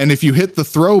 And if you hit the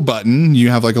throw button, you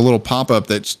have like a little pop-up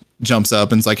that jumps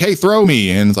up and it's like, hey, throw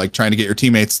me. And it's like trying to get your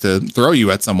teammates to throw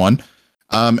you at someone.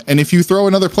 And if you throw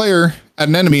another player at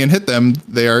an enemy and hit them,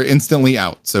 they are instantly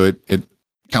out. So it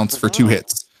counts for 2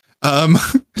 hits.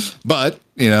 But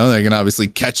they can obviously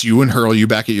catch you and hurl you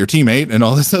back at your teammate and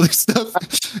all this other stuff.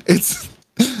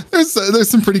 There's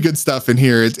some pretty good stuff in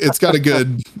here. It's got a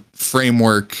good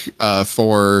framework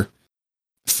for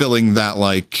filling that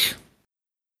like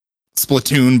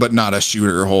Splatoon, but not a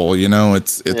shooter hole.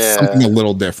 It's something a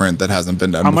little different that hasn't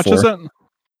been done before. How much is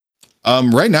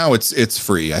it? Right now it's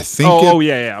free. I think.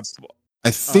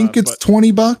 I think it's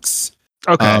 $20.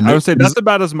 Okay, I would say that's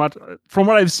about as much. From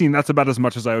what I've seen, that's about as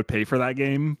much as I would pay for that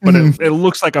game. But it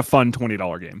looks like a fun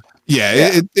 $20 game.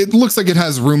 Yeah. It looks like it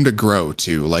has room to grow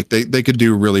too. Like they could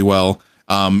do really well.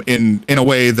 In a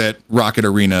way that Rocket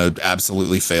Arena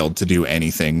absolutely failed to do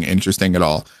anything interesting at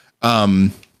all.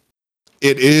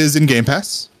 It is in Game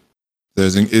Pass.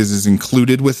 is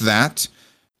included with that.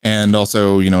 And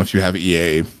also, you know, if you have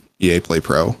EA Play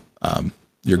Pro,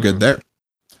 you're good there.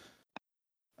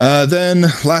 Then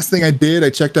last thing I did, I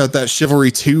checked out that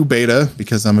Chivalry 2 beta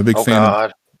because I'm a big fan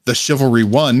of the Chivalry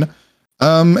 1.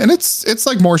 And it's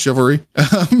like more Chivalry.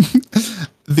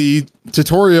 The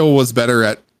tutorial was better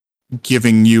at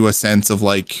giving you a sense of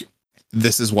like,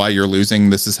 this is why you're losing,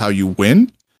 this is how you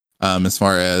win. As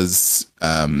far as,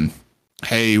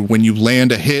 hey, when you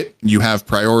land a hit, you have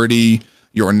priority,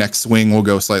 your next swing will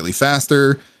go slightly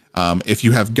faster. If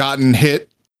you have gotten hit,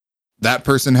 that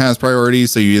person has priority,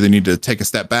 so you either need to take a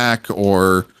step back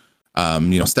or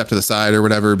step to the side or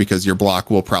whatever, because your block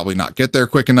will probably not get there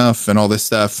quick enough and all this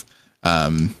stuff.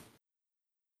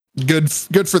 Good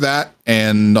for that.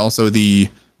 And also the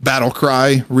battle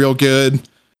cry, real good.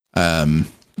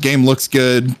 Game looks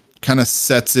good, kind of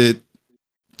sets it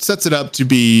up to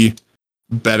be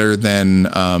better than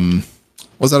what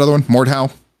was that other one?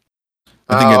 Mordhau?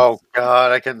 God,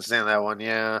 I couldn't stand that one.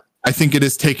 Yeah. I think it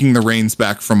is taking the reins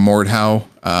back from Mordhau,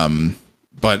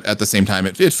 but at the same time,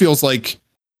 it feels like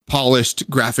polished,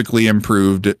 graphically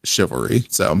improved Chivalry.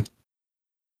 So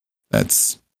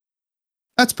that's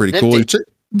pretty cool. You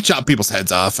chop people's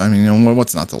heads off. I mean,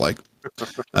 what's not to like?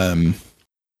 And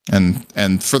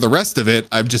for the rest of it,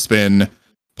 I've just been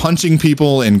punching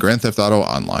people in Grand Theft Auto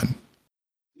Online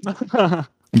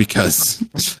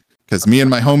because me and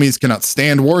my homies cannot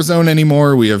stand Warzone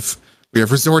anymore. We have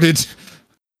resorted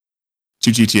to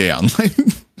GTA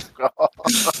Online.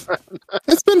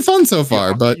 It's been fun so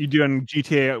far, but you doing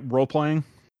GTA role playing?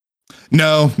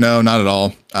 No, not at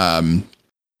all.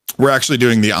 We're actually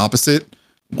doing the opposite,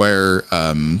 where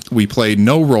we play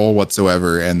no role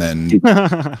whatsoever, and then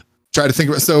try to think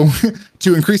about, so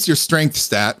to increase your strength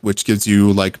stat, which gives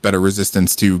you like better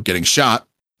resistance to getting shot.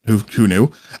 Who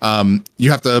knew?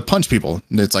 You have to punch people.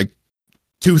 It's like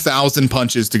 2,000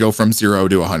 punches to go from 0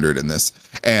 to 100 in this.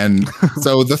 And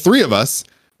so the three of us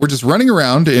were just running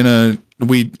around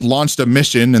we launched a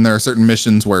mission, and there are certain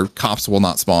missions where cops will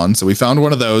not spawn. So we found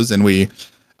one of those, and we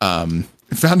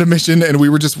found a mission, and we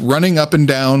were just running up and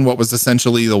down what was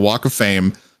essentially the Walk of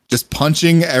Fame, just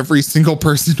punching every single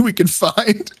person we could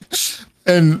find.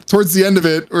 And towards the end of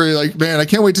it, we're like, man, I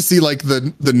can't wait to see like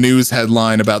the news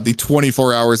headline about the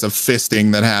 24 hours of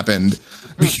fisting that happened,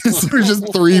 because there were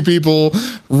just three people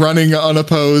running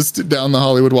unopposed down the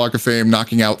Hollywood Walk of Fame,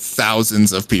 knocking out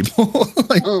thousands of people.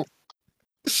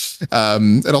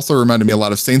 It also reminded me a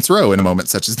lot of Saints Row in a moment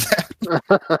such as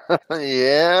that.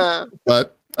 Yeah.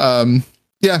 But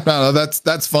yeah, no,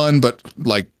 that's fun, but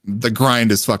like the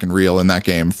grind is fucking real in that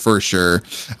game for sure.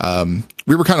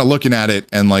 We were kind of looking at it,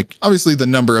 and like obviously the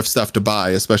number of stuff to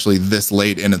buy, especially this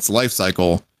late in its life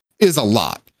cycle, is a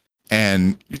lot.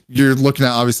 And you're looking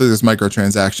at, obviously there's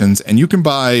microtransactions, and you can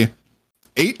buy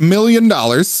 $8 million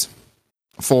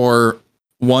for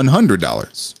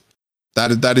 $100.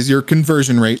 That is your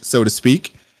conversion rate, so to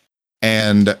speak.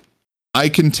 And I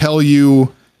can tell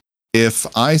you, if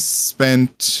I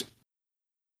spent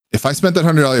that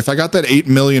 $100, if I got that $8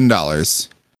 million,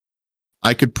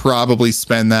 I could probably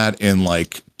spend that in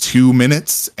like 2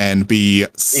 minutes and be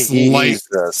slightly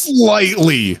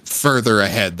further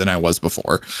ahead than I was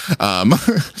before.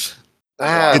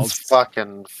 That's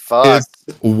fucking fucked.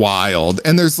 It's wild.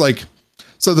 And there's like,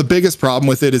 so the biggest problem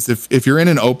with it is if you're in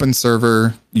an open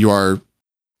server, you are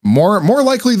more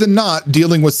likely than not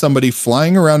dealing with somebody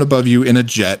flying around above you in a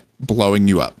jet, blowing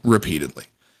you up repeatedly.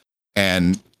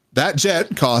 And that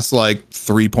jet costs like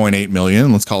 3.8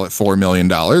 million. Let's call it $4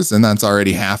 million. And that's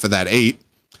already half of that 8.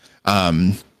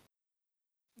 Then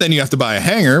you have to buy a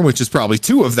hangar, which is probably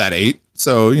 2 of that 8.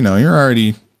 So, you're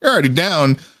already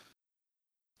down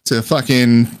to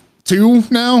fucking 2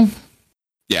 now.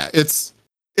 Yeah, it's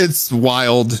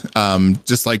wild.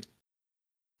 Just like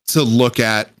to look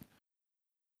at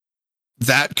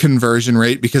that conversion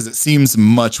rate, because it seems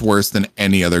much worse than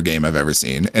any other game I've ever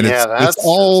seen. And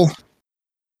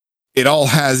it all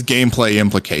has gameplay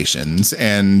implications,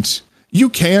 and you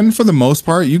can, for the most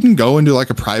part, you can go into like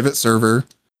a private server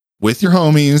with your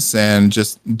homies and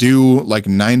just do like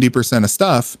 90% of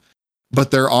stuff. But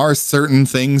there are certain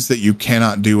things that you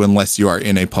cannot do unless you are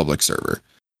in a public server.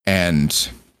 And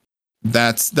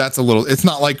that's a little, it's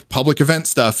not like public event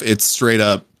stuff. It's straight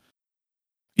up,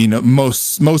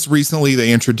 most recently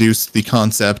they introduced the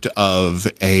concept of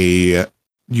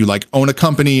you like own a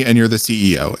company and you're the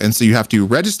CEO. And so you have to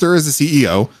register as a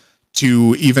CEO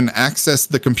to even access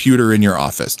the computer in your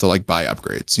office to like buy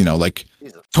upgrades, like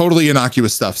totally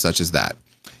innocuous stuff such as that.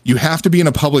 You have to be in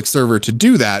a public server to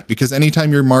do that, because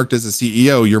anytime you're marked as a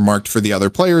CEO, you're marked for the other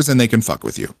players and they can fuck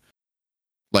with you.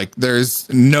 Like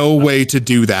there's no way to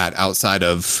do that outside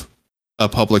of a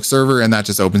public server, and that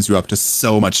just opens you up to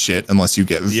so much shit unless you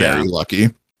get very lucky.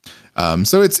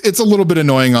 So it's a little bit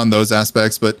annoying on those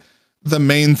aspects, but the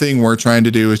main thing we're trying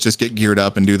to do is just get geared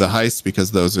up and do the heists,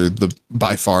 because those are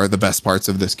by far the best parts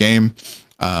of this game.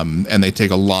 And they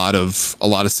take a lot of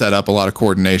setup, a lot of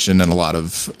coordination, and a lot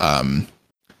of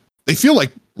they feel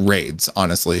like raids,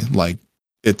 honestly. Like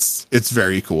it's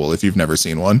very cool if you've never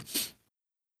seen one.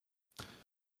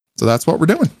 So that's what we're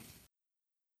doing.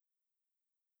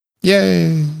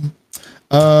 Yay.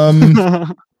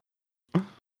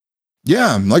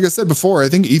 Yeah, like I said before, I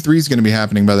think E3 is going to be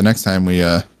happening by the next time we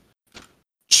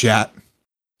chat.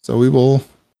 So we will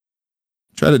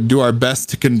try to do our best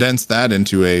to condense that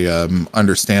into a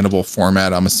understandable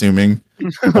format, I'm assuming.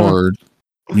 Or,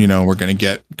 we're going to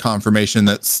get confirmation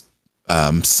that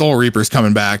Soul Reaper's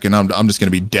coming back, and I'm just going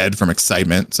to be dead from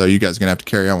excitement. So you guys are going to have to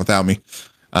carry on without me.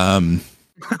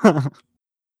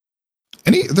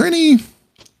 Any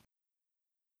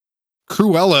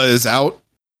Cruella is out,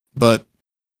 but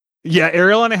yeah,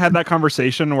 Ariel and I had that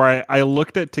conversation where I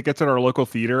looked at tickets at our local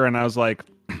theater and I was like,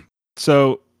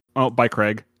 by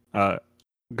Craig.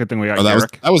 Good thing we got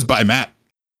Garrick. That was by Matt.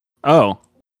 Oh.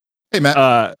 Hey,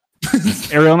 Matt.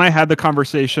 Ariel and I had the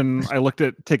conversation. I looked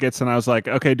at tickets and I was like,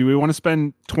 okay, do we want to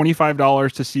spend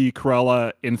 $25 to see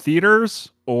Cruella in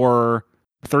theaters, or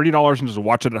 $30 and just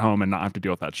watch it at home and not have to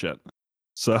deal with that shit?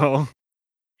 So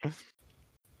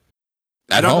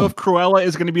I don't know if Cruella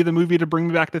is going to be the movie to bring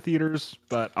me back to theaters,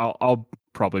 but I'll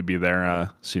probably be there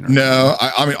sooner. No,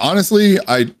 I mean, honestly,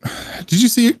 did you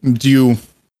see it? Do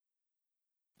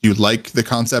you like the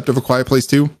concept of A Quiet Place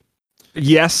 2?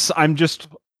 Yes,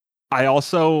 I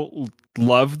also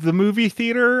love the movie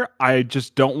theater. I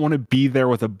just don't want to be there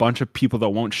with a bunch of people that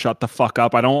won't shut the fuck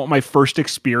up. I don't want my first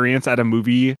experience at a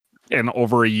movie in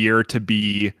over a year to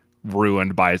be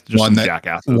ruined by just some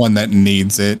jackasses. One that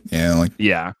needs it.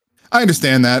 Yeah. I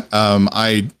understand that.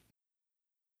 I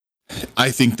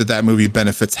think that movie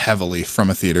benefits heavily from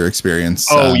a theater experience.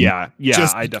 Oh yeah.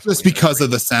 I definitely just because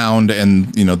of the sound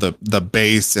and the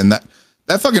bass, and that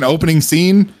fucking opening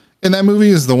scene in that movie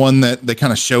is the one that they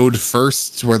kind of showed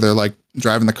first, where they're like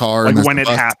driving the car, like when it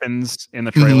happens in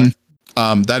the trailer.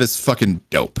 Mm-hmm. That is fucking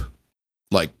dope,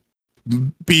 like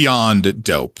beyond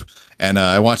dope. And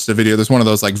I watched the video. There's one of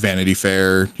those like Vanity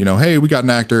Fair, hey, we got an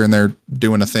actor and they're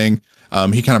doing a thing.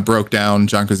 He kind of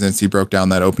John Krasinski broke down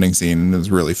that opening scene, and it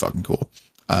was really fucking cool.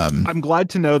 I'm glad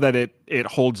to know that it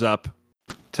holds up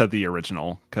to the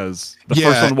original, because the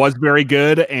first one was very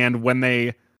good, and when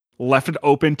they left it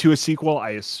open to a sequel,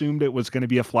 I assumed it was going to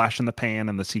be a flash in the pan,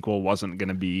 and the sequel wasn't going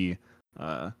to be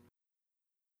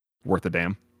worth a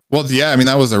damn. Well, yeah, I mean,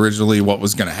 that was originally what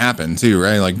was going to happen too,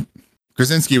 right? Like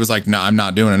Krasinski was like, no, I'm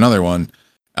not doing another one.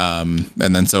 And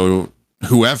then so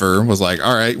whoever was like,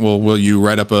 all right, well, will you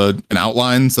write up an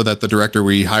outline so that the director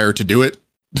we hire to do it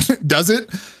does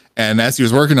it? And as he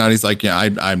was working on it, he's like, yeah,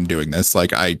 I'm doing this.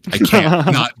 Like, I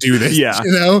can't not do this,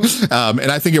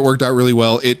 and I think it worked out really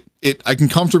well. I can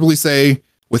comfortably say,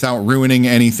 without ruining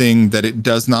anything, that it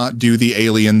does not do the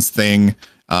Aliens thing.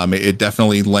 It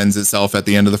definitely lends itself at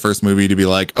the end of the first movie to be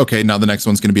like, okay, now the next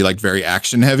one's going to be like very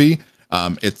action heavy.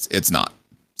 It's not.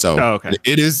 So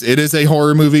it is a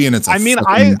horror movie, and I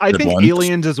think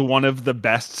Aliens is one of the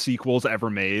best sequels ever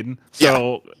made.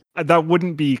 So that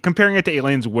wouldn't be, comparing it to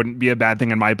Aliens wouldn't be a bad thing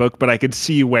in my book, but I could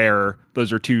see where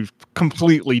those are two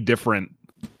completely different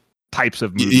types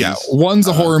of movies. Yeah, one's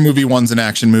a horror movie, one's an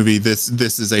action movie. This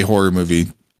is a horror movie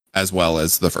as well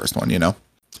as the first one,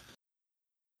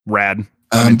 Rad.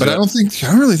 But I don't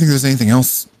really think there's anything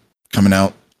else coming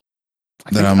out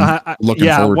that I'm looking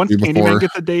forward once to Candyman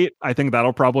gets a date, I think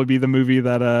that'll probably be the movie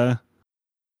that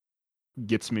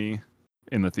gets me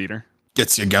in the theater.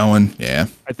 Gets you going, yeah.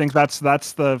 I think that's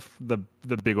the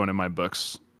big one in my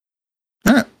books.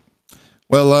 All right.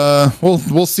 Well,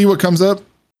 we'll see what comes up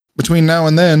between now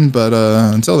and then, but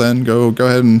until then, go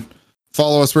ahead and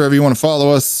follow us wherever you want to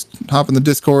follow us. Hop in the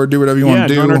Discord, do whatever you want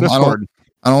to do.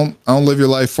 I don't live your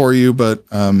life for you, but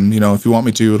if you want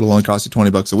me to, it'll only cost you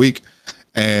 $20 a week.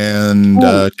 And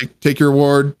take your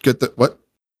award. Get the what?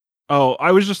 Oh,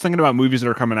 I was just thinking about movies that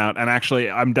are coming out, and actually,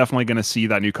 I'm definitely going to see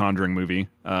that new Conjuring movie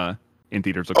in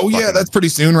theaters. Oh yeah, that's pretty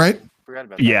soon, right? Forgot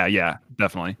about that. Yeah,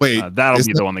 definitely. Wait, that'll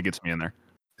be the one that gets me in there.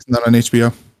 Isn't that on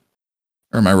HBO?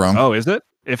 Or am I wrong? Oh, is it?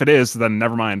 If it is, then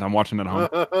never mind. I'm watching it at home.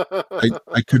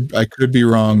 I could be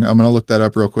wrong. I'm gonna look that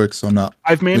up real quick. So I'm not.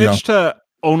 I've managed to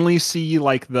only see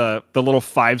like the little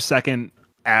 5-second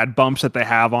ad bumps that they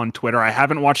have on Twitter. I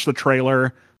haven't watched the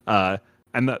trailer, and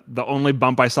the only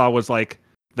bump I saw was like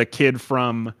the kid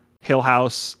from Hill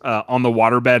House on the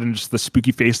waterbed, and just the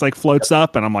spooky face like floats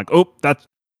up, and I'm like, oh,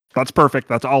 That's perfect.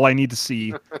 That's all I need to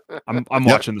see. I'm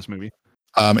watching this movie.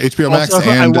 HBO Max Also,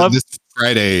 and this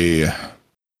Friday.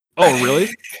 Oh, really?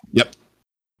 Yep.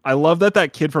 I love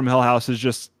that kid from Hill House is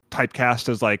just typecast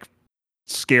as like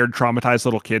scared, traumatized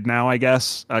little kid now, I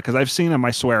guess. Because I've seen him,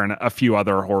 I swear, in a few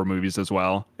other horror movies as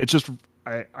well. It's just,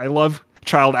 I love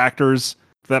child actors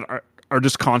that are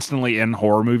just constantly in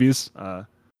horror movies. I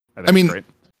mean, it's great.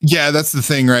 Yeah, that's the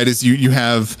thing, right? Is you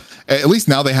have, at least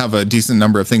now they have a decent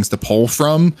number of things to pull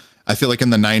from. I feel like in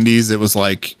the 90s it was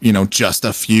like, just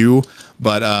a few,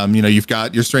 but you've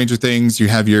got your Stranger Things, you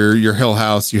have your Hill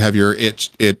House, you have your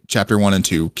It chapter 1 and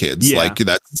 2 kids. Yeah. Like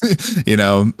that's,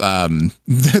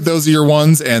 those are your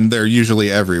ones, and they're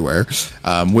usually everywhere,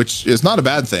 which is not a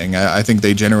bad thing. I think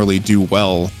they generally do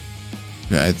well.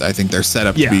 I think they're set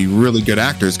up to be really good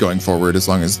actors going forward, as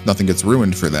long as nothing gets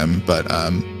ruined for them. But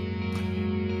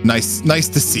nice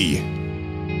to see.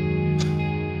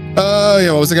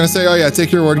 What was I gonna say? Oh yeah,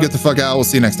 take your award, get the fuck out. We'll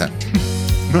see you next time.